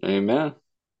 amen.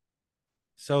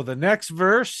 So the next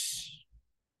verse,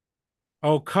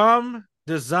 "O come,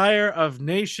 desire of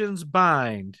nations,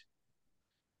 bind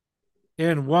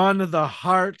in one the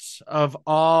hearts of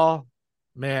all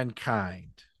mankind."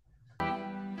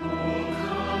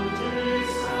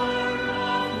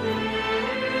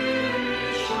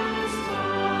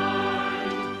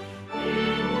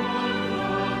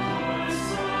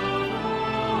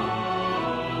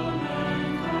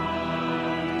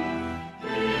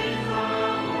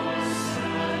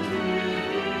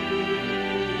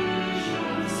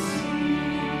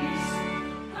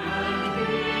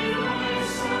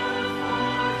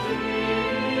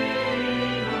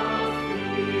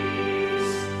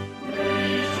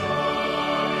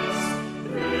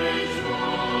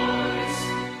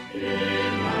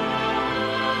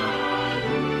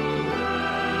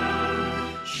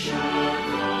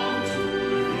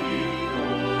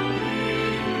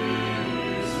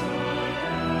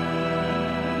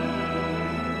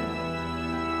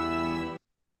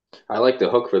 I like the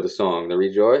hook for the song, the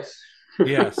Rejoice.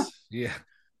 Yes. Yeah.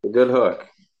 A good hook.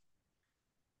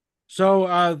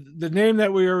 So the name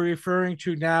that we are referring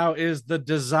to now is the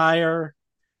Desire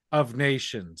of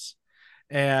Nations.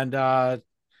 And the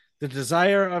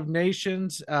Desire of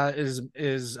Nations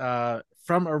is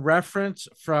from a reference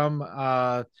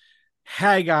from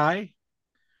Haggai,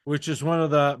 which is one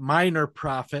of the minor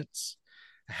prophets.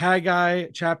 Haggai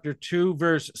chapter 2,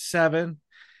 verse 7,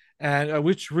 and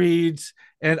which reads,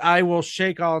 "And I will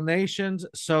shake all nations,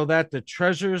 so that the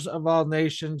treasures of all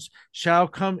nations shall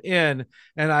come in,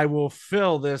 and I will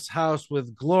fill this house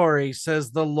with glory,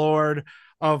 says the Lord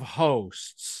of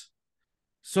hosts."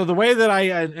 So the way that I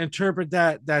interpret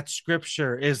that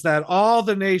scripture is that all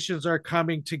the nations are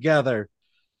coming together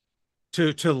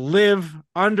to live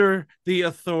under the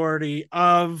authority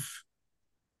of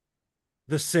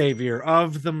the Savior,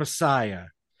 of the Messiah,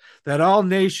 that all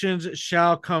nations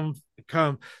shall come,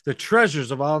 the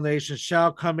treasures of all nations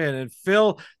shall come in and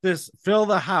fill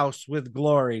the house with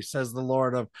glory, says the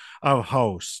Lord of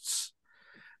hosts.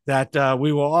 That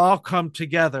we will all come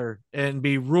together and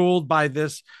be ruled by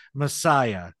this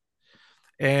Messiah.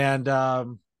 And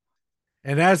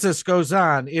as this goes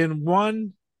on, in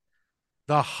one,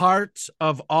 the hearts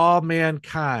of all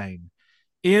mankind,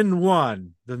 in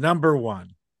one, the number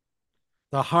one,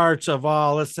 the hearts of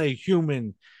all, let's say,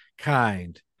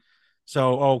 humankind.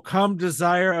 So, oh, come,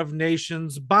 desire of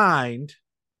nations, bind.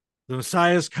 The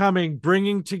Messiah is coming,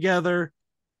 bringing together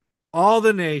all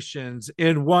the nations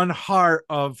in one heart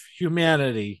of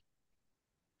humanity.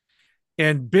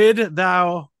 And bid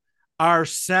thou our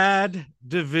sad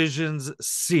divisions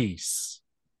cease.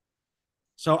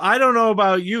 So I don't know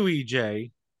about you,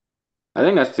 EJ. I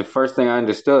think that's the first thing I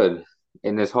understood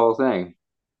in this whole thing.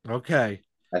 Okay.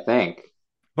 I think.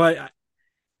 But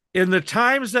in the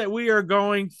times that we are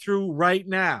going through right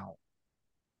now,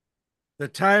 the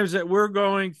times that we're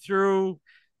going through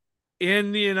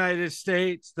in the United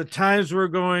States, the times we're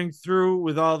going through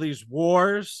with all these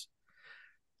wars,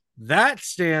 that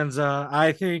stanza,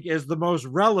 I think, is the most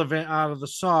relevant out of the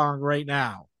song right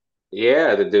now.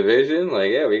 Yeah, the division.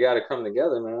 Like, yeah, we got to come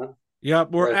together, man.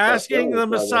 Yep, We we're got to stop asking killing the each other.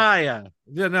 Messiah.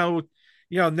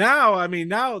 Now, I mean,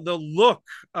 now the look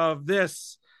of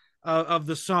this of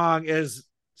the song is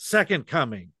second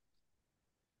coming,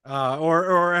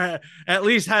 or at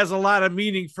least has a lot of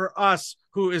meaning for us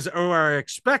who are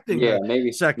expecting Yeah, the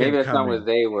maybe second that's not what coming.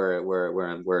 they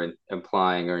were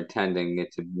implying or intending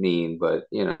it to mean, but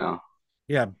you know.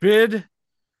 Yeah, bid.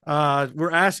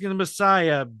 We're asking the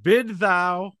Messiah, bid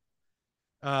thou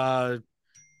uh,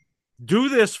 do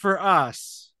this for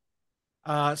us.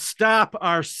 Stop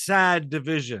our sad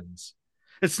divisions.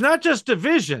 It's not just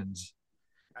divisions;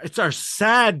 it's our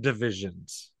sad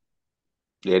divisions.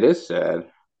 It is sad.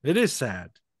 It is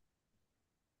sad.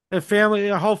 A family,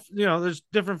 a whole, there's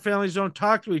different families don't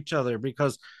talk to each other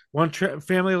because one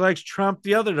family likes Trump,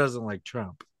 the other doesn't like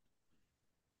Trump.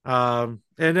 And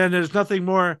then there's nothing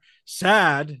more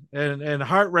sad and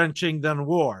heart wrenching than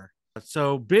war.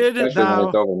 So bid Especially when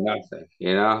it's thou, over nothing,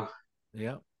 you know?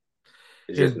 yeah,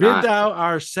 It's just and bid thou nonsense.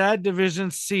 our sad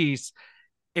division cease,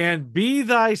 and be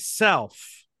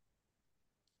thyself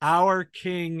our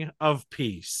King of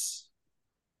peace.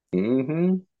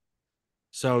 Hmm.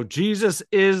 So Jesus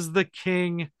is the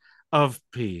King of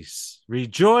peace.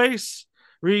 Rejoice,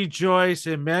 rejoice,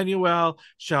 Emmanuel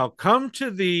shall come to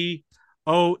thee,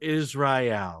 O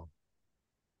Israel.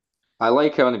 I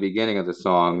like how in the beginning of the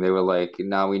song they were like,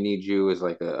 "Now we need you as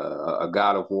like a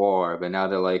god of war," but now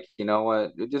they're like, you know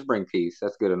what? Just bring peace.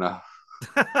 That's good enough.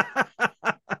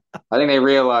 I think they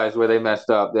realized where they messed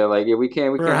up. They're like, "Yeah, we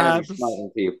can't have you Perhaps. smiting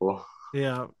people."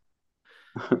 Yeah.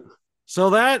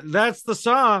 So that's the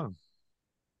song.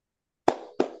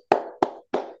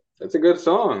 It's a good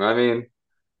song. I mean,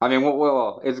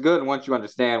 well, it's good once you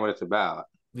understand what it's about.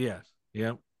 Yes.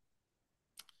 Yeah.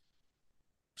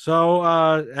 So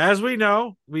as we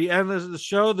know, we end the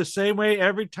show the same way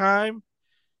every time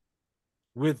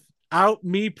without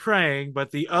me praying,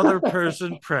 but the other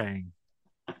person praying.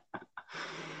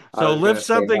 I So was lift gonna say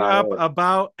something up no.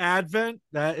 about Advent.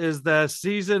 That is the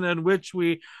season in which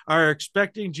we are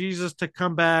expecting Jesus to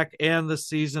come back, and the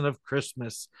season of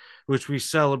Christmas, which we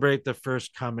celebrate the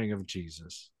first coming of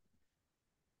Jesus.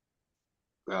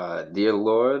 Dear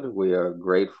Lord, we are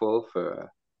grateful for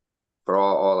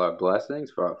all our blessings,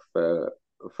 for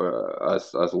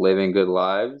us living good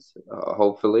lives,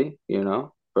 hopefully,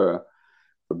 for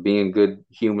being good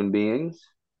human beings,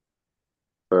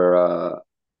 for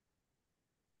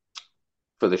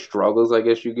for the struggles I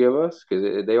guess you give us,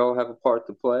 because they all have a part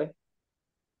to play.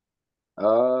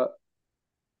 Uh,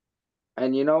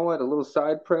 and you know what? A little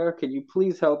side prayer. Can you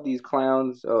please help these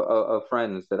clowns of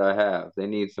friends that I have? They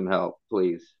need some help,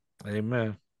 please.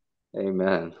 Amen.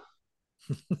 Amen.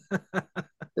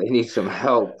 They need some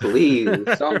help, please.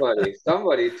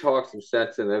 Somebody talk some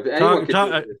sense in them. If anyone could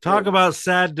do it, it's Talk him. about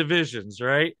sad divisions,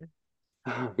 right?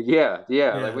 Yeah,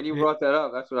 yeah. Like Yeah. when you brought that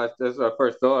up, that's what I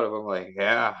first thought of. I'm like,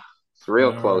 yeah, it's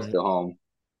real All close right. to home.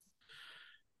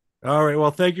 All right. Well,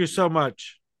 thank you so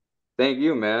much. Thank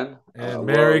you, man. And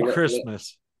Merry Well,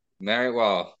 Christmas. Mary,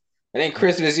 well, it ain't Yeah.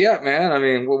 Christmas yet, man. I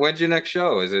mean, when's your next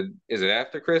show? Is it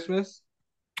after Christmas?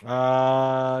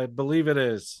 I believe it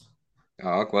is.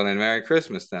 Oh, well then, Merry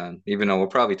Christmas then. Even though we'll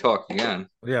probably talk again.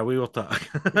 Yeah, we will talk.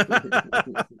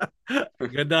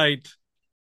 Good night.